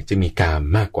รือนเนี่ยจะมีกาม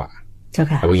มากกว่า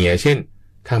อะไรอย่างเงี้ยเช่น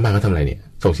ข้างบ้านเขาทำอะไรเนี่ย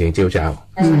ส่งเสียงเจียวจ้าว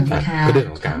ก็เรื่อง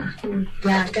ของกาม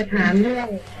อยากจะถามเ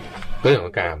รื่องขอ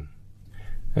งกาม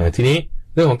ทีนี้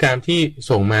เรื่องของกามที่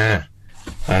ส่งมา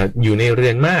อยู่ในเรื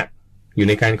อนมากอยู่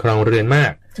ในการครองเรือนมา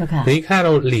กทีนี้ถ้าเร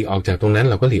าหลีกออกจากตรงนั้น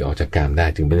เราก็หลีกออกจากกามได้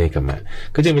ถึงเป็นเนกามะ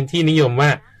ก็จะเป็นที่นิยมว่า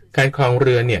การครองเ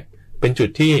รือนเนี่ยเป็นจุด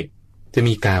ที่จะ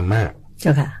มีกามมาก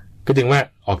ก็จึงว่า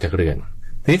ออกจากเรือน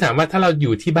ทีนี้ถามว่าถ้าเราอ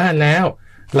ยู่ที่บ้านแล้ว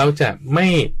เราจะไม่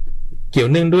เกี่ยว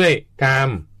เนื่องด้วยกาม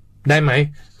ได้ไหม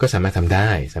ก็สามารถทำได้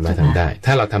ถ้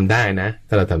าเราทำได้นะ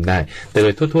ถ้าเราทำได้แต่โด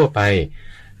ยทั่วๆไป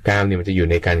กามเนี่ยมันจะอยู่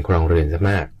ในการครองเรือนซะ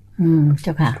มากเ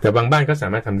จ้าค่ะแต่บางบ้านก็สา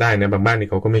มารถทำได้นะบางบ้านนี่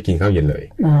เขาก็ไม่กินข้าวเย็นเลย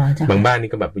บางบ้านนี่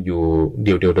ก็แบบอยู่เ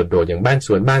ดี่ยวๆโดดๆอย่างบ้านส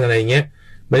วนบ้านอะไรเงี้ย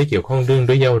ไม่ได้เกี่ยวข้องเรื่อง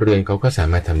ด้วยเย่าเรือนเขาก็สา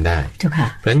มารถทำได้เจ้าค่ะ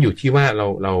เพราะฉะนั้นอยู่ที่ว่าเ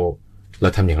รา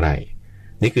ทำอย่างไร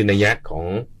นี่คือนัยยะของ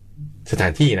สถา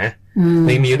นที่นะใ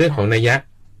นมีเรื่องของนัยยะ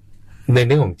ในเ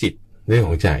รื่องของจิตเรื่องข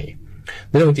องใจ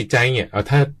เรื่องของจิตใจเนี่ยเอา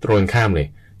ถ้าตรงข้ามเลย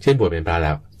เช่นบวชเป็นพระแ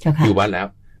ล้วอยู่วัดแล้ว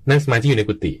นั่งสมาธิอยู่ใน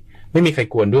กุฏิไม่มีใคร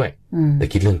กวนด้วยแต่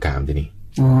คิดเรื่องกามทีนี้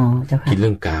คิดเ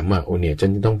รื่องกามว่าโอ้เนี่ยฉั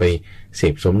นต้องไปเส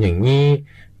พสมอย่างนี้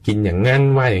กินอย่างงั้น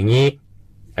ว่าอย่างนี้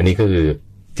อันนี้ก็คือ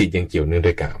จิตยังเกี่ยวเนื่อง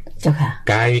ด้วยกาม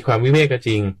กายมีความวิเวกก็จ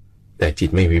ริงแต่จิต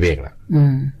ไม่วิเวกละ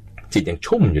จิตยัง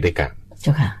ชุ่มอยู่ด้วยกาม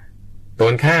ตร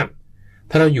งข้าม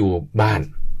ถ้าเราอยู่บ้าน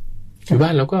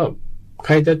เราก็ใค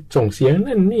รจะส่งเสียง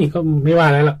นั่นนี่ก็ไม่ว่า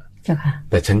แล้วล่ะ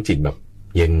แต่ฉันจิตแบบ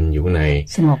เย็นอยู่ใน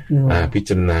สงบอยู่พิจ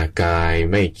ารณากาย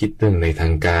ไม่คิดเรื่องในทา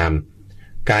งกาม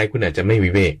กายคุณอาจจะไม่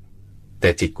วิเวกแต่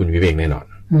จิตคุณวิเวกแน่นอน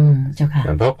เจ้าค่ะ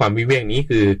เพราะความวิเวกนี้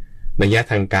คือนัยยะ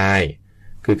ทางกาย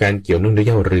คือการเกี่ยวเนื่องด้วยเ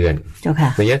ย่าเรือนเจ้าค่ะ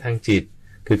นัยยะทางจิต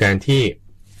คือการที่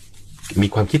มี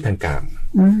ความคิดทางกาม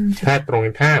ถ้าตรง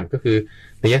กันข้ามก็คือ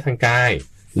นัยยะทางกาย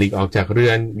หลีกออกจากเรื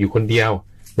อนอยู่คนเดียว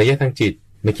นัยยะทางจิต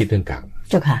ไม่คิดเรื่องกาม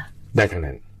เจ้าค่ะได้ทั้ง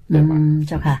นั้นเ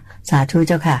จ้าค่ะสาธุ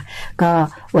เจ้าค่ะก็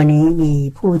วันนี้มี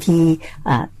ผู้ที่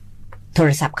โทร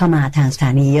ศัพท์เข้ามาทางสถ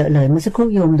านีเยอะเลยเมื่อสักครู่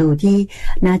โยมดูที่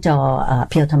หน้าจอ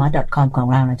peelthoma.com ของ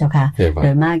เรานะเจ้าค่ะโด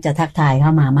ยมากจะทักทายเข้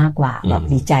ามามากกว่าแบบ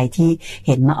ดีใจที่เ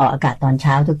ห็นมาออกอากาศตอนเ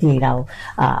ช้าทุกทีเรา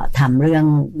ทำเรื่อง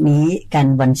นี้กัน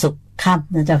วันศุกร์ค่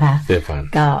ำนะเจ้าค่ะ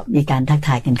ก็มีการทักท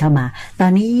ายกันเข้ามาตอ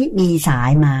นนี้มีสา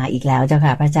ยมาอีกแล้วเจ้า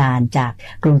ค่ะพระอาจารย์จาก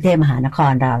กรุงเทพมหานค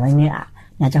รเราแล้วเนี่ย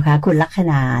นะเจ้าค่ะคุณลักษ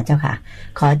ณาเจ้าค่ะ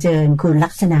ขอเชิญคุณลั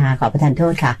กษณาขอประทานโท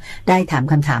ษค่ะได้ถาม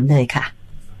คำถามเลยค่ะ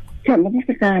ค่ะนมัส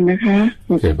การนะคะ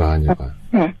เจ้าบ้าน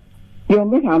ค่ะโยม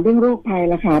ไม่ถามเรื่องโรคภัย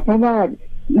ละค่ะเพราะว่า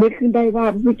นึกขึ้นได้ว่า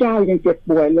พระเจ้ายังเจ็บ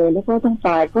ป่วยเลยแล้วก็ต้องต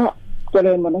ายก็เจ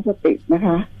ริญมรณสตินะค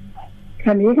ะคร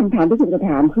าวนี้คำถามที่ผมจะถ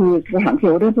ามคือถามเกี่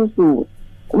ยวกับเรื่องพระสูตร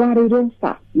ว่าด้วยเรื่อง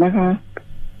สัตว์นะคะ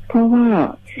เพราะว่า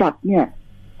สัตว์เนี่ย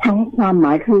ทั้งความหม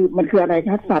ายคือมันคืออะไรค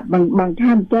ะสัตว์บางท่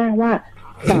านแจ้งว่า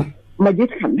สัตว์มายึด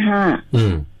ขันธ์ห้า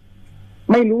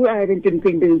ไม่รู้อะไรเป็น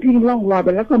สิ่งหนึ่งที่ล่องลอยไป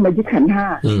แล้วก็มายึดขันธ์ห้า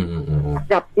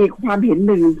กับอีกความเห็น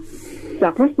หนึ่งจา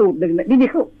กพระสูตรหนึ่งนี่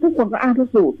เขาทุกคนก็อ้างพระ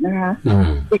สูตรนะคะ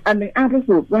อีกอันหนึ่งอ้างพระ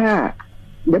สูตรว่า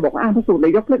เดี๋ยวบอกว่าอ้างพระสูตรเล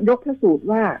ยยกพระสูตร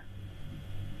ว่า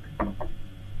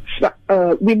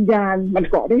วิญญาณมัน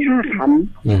เกาะได้5ขันธ์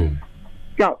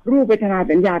เกาะรูปเวทนา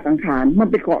สัญญาสังขารมัน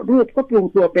ไปเกาะรูปก็ปรุง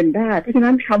ตัวเป็นได้เพราะฉะ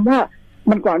นั้นคำว่า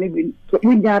มันเกาะใน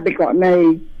วิญญาณไปเกาะใน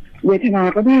เวทนา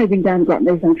ก็ได้วิญญาณเกาะใน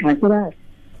สังขารก็ได้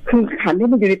คือขันธ์นี่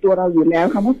มันอยู่ในตัวเราอยู่แล้ว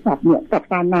คำว่าสัตว์เนี่ยสัตว์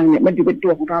ตานังเนี่ยมันอยู่เป็นตั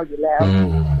วของเราอยู่แล้ว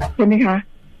ใช่ไหมคะ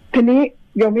ทีนี้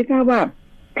โยมไม่ทราบว่า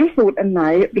พระสูตรอันไหน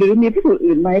หรือมีพระสูตร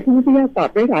อื่นไหมที่พระพุทธเจ้าตรัส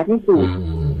ไว้หลายพระสูตร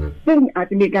ซึ่งอาจ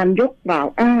จะมีการยกกล่าว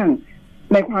อ้าง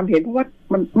ในความเห็นเพราะว่า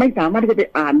มันไม่สามารถที่จะไป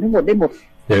อ่านทั้งหมดได้หมด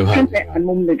ท่านแต่อ่าน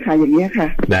มุมหนึ่งค่ะอย่างนี้ค่ะ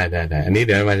ได้อันนี้เ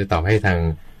ดี๋ยวมาจะตอบให้ทาง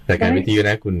รายการวิทยุ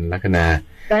นะคุณลัคนา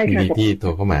ดีที่โท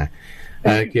รเข้ามา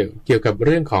เกี่ยวกับเ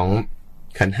รื่องของ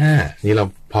ขันธ์ห้านี่เรา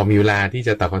พอมีเวลาที่จ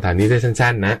ะตอบคำถามนี้ได้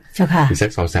สั้นๆนะอีกสั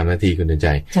ก 2-3 นาทีคุณเดินใจ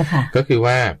ก็คือ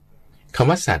ว่าคำ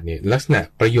ว่าสัตว์เนี่ยลักษณะ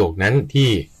ประโยคนั้นที่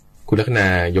คุณลักษณา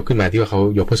ยกขึ้นมาที่ว่าเขา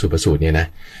ยกพระสูตรเนี่ยนะ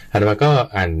อาตมาก็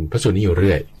อ่านพระสูตรนี้อยู่เ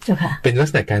รื่อยเป็นลัก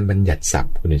ษณะการบัญญัติศัพ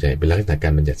ท์คุณเดินใจเป็นลักษณะกา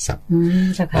รบัญญัติศัพท์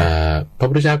พระ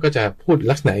พุทธเจ้าก็จะพูด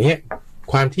ลักษณะเนี้ย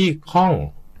ความที่คล่อง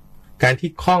การที่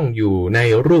คล่องอยู่ใน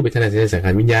รูปเวทนาสัญญาสังข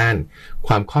ารวิญญาณค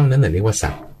วามคล่องนั้นเรียกว่า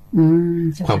ศัพท์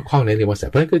ความคล่องนั้นเรียกว่าศัพ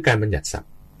ท์เพราะนั่นคือการบัญญัติศัพท์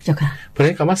เจ้าค่ะเพราะฉะ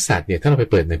นั้นคำว่าสัตว์เนี่ยถ้าเราไป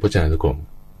เปิดในพจนานุกรม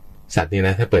สัตว์นี่น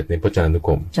ะถ้าเปิดในพจนานุก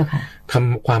รมเจ้าค่ะค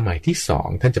ำความหมายที่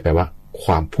2ท่านจะแปลว่าค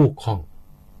วามผูกข้อง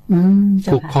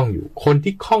ผูกข้องอยู่คน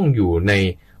ที่ข้องอยู่ใน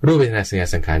รูปเวทนาสัญญา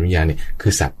สังขารวิญญาณเนี่ยคื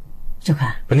อสัตว์เจ้าค่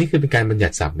ะวันนี้คือเป็นการบัญญั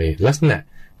ติศัพท์เลยลักษณะ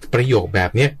ประโยคแบ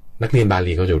บเนี้ยนักเรียนบา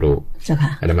ลีเขาจะรู้เจ้าค่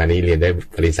ะอาตมานี้เรียนได้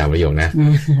บาลี3ประโยคนะ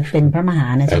เป็นพระมหา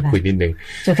นะเจ้าค่ะคุยนิดนึง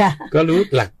เจ้าค่ะก็รู้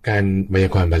หลักการไวยา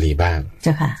กรณ์บาลีบ้างเ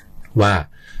จ้าค่ะว่า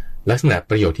ลักษณะ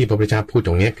ประโยคที่พระพุทธเจ้าพูดต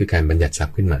รงนี้คือการบัญญัติศัพ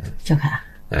ท์ขึ้นมาเจ้าค่ะ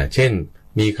เช่น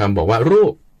มีคำบอกว่ารู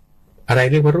ปอะไร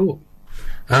เรียกว่ารูป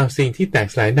สิ่งที่แตก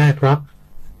สลายได้เพราะ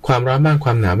ความร้อนบ้างคว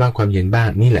ามหนาวบ้างความเย็นบ้าง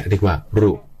นี่แหละเรียกว่า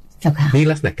รูปนี่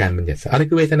ลักษณะการบัญญัติอะไร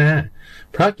คือเวทนา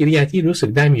เพราะกิริยาที่รู้สึก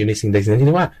ได้มีอยู่ในสิ่งใดสิ่งนั้นที่เ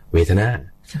รียกว่าเวทนา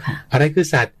อะไรคือ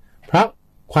สัตว์เพราะ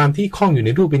ความที่คล้องอยู่ใน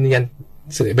รูปวิญญาณ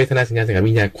เวทนาสัญญาสังขาร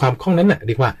วิญญาณความคล้องนั้นน่ะเ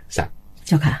รียกว่าสัตว์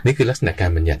นี่คือลักษณะกา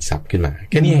รบัญญัติศัพท์ขึ้นมา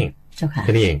แค่นี้เองแ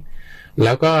ค่นี้เองแ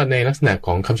ล้วก็ในลักษณะข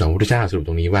องคำสอนพระพุทธเจ้าสรุปต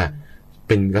รงนี้ว่าเ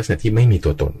ป็นลักษณะที่ไม่มี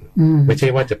ตัวตนไม่ใช่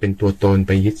ว่าจะเป็นตัวตนไ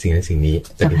ปยึดสิ่งนั้นสิ่งนี้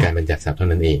แต่เป็นการบัญญัติศัพท์เท่า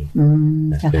นั้นเอง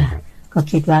ก็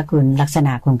คิดว่าคุณลักษณ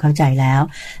ะคงเข้าใจแล้ว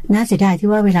น่าเสียดายที่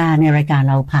ว่าเวลาในรายการ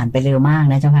เราผ่านไปเร็วมาก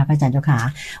นะเจ้าค่ะพระอาจารย์เจ้าขา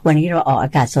วันนี้เราออกอ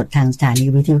ากาศสดทางสถานี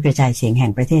วิทยุกระจายเสียงแห่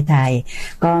งประเทศไทย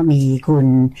ก็มีคุณ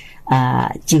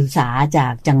จิวสาจา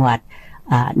กจังหวัด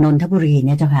นนทบุรีเ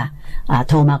นี่ยเจ้าค่ะ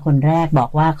โทรมาคนแรกบอ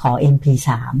กว่าขอ MP3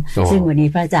 ซึ่งวันนี้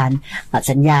พระอาจารย์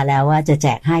สัญญาแล้วว่าจะแจ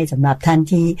กให้สำหรับท่าน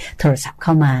ที่โทรศัพท์เข้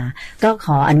ามาก็ข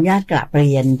ออนุญาตกราบเ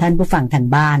รียนท่านผู้ฟังทาง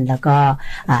บ้านแล้วก็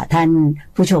ท่าน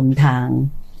ผู้ชมทาง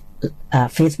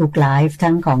Facebook Live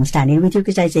ทั้งของสถานีวิทยุก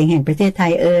ระจายเสียงแห่งประเทศไท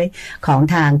ยของ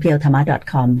ทาง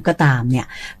piyothamma.com ก็ตามเนี่ย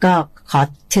ก็ขอ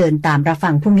เชิญตามรับฟั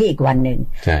งพรุ่งนี้อีกวันหนึ่ง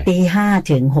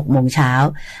 5:00 ถึง 6:00 น.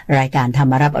รายการธรร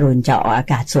มรับอรุณจะออกอา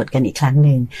กาศสดกันอีกครั้งห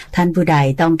นึ่งท่านผู้ใด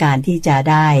ต้องการที่จะ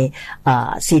ได้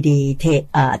ซีดี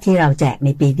ที่เราแจกใน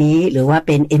ปีนี้หรือว่าเ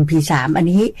ป็น MP3 อัน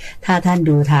นี้ถ้าท่าน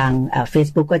ดูทาง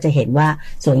Facebook ก็จะเห็นว่า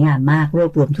สวยงามมากรว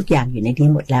บรวมทุกอย่างอยู่ในนี้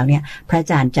หมดแล้วเนี่ยพระอา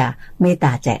จารย์จะเมตต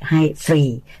าแจกให้ฟรี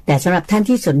แต่สำหรับท่าน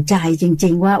ที่สนใจจริ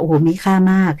งๆว่าโอ้โหมีค่า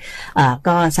มาก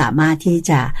ก็สามารถที่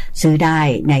จะซื้อได้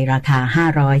ในราคา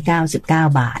599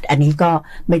 บาทอันนี้ก็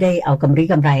ไม่ได้เอาก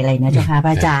ำไรอะไรนะเจ้าค่ะพ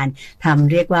ระอาจารย์ท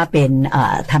ำเรียกว่าเป็น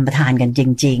ทำประทานกันจ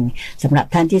ริงๆสำหรับ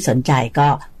ท่านที่สนใจก็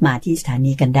มาที่สถา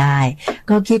นีกันได้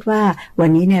ก็คิดว่าวัน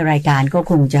นี้ในรายการก็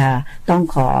คงจะต้อง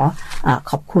ขอ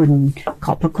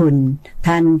บพระคุณ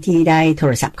ท่านที่ได้โท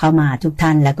รศัพท์เข้ามาทุกท่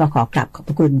านแล้วก็ขอกราบขอบพ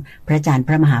ระคุณพระอาจารย์พ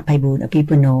ระมหาไพบูลย์อภิ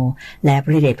ปุโนและพร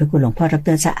ะเดชพระคุณหลวงพ่อด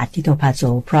ร.สะอาดทิโตภาโส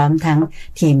พร้อมทั้ง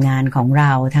ทีมงานของเร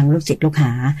าทั้งลูกศิษย์ลูกห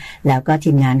าแล้วก็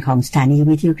ทีมงานของสถานี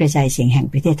วิทยุกระจายเสียงแห่ง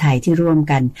ประเทศไทยที่ร่วม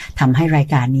กันทำให้ราย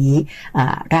การนี้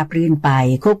ราบรื่นไป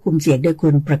ควบคุมเสียงโดยคุ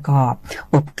ณประกอบ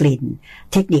อบกลิ่น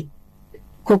เทคนิค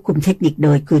ควบคุมเทคนิคโด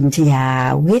ยคุณชยา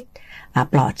วิทย์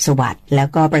ปลอดสวัสดิ์แล้ว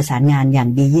ก็ประสานงานอย่าง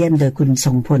ดีเยี่ยมโดยคุณท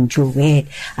รงพลชูเวศ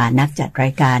นักจัดรา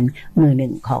ยการมือหนึ่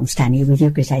งของสถานีวิทยุ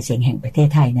กระจายเสียงแห่งประเทศ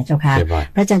ไทยนะเจ้าค่ะ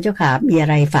พระอาจารย์เจ้าค่ะมีอะ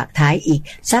ไรฝากท้ายอีก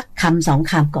สักคำ2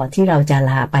 คำก่อนที่เราจะ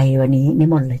ลาไปวันนี้นิ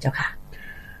มนต์เลยเจ้าค่ะ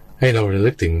ให้เราระ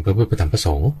ลึกถึงพระพุทธพระธรรมพระส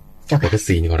งฆ์แล้วก็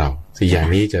ศีลของเรา4อย่าง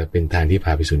นี้จะเป็นทางที่พ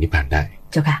าไปสู่นิพพานได้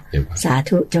เจ้าค่ะสา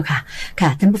ธุเจ้าค่ะค่ะ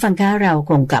ท่านผู้ฟังคะเรา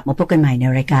คงกลับมาพบกันใหม่ใน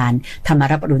รายการธรรม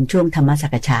รับอรุณช่วงธรรมสั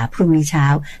กฉาพรุ่งนี้เช้า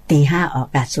 5:00 ออก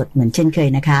อากาศสดเหมือนเช่นเคย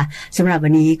นะคะสำหรับวั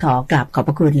นนี้ขอกราบขอบพ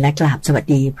ระคุณและกราบสวัส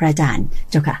ดีพระอาจารย์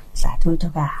เจ้าค่ะสาธุเจ้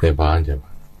าค่ะเจ้าบ้าน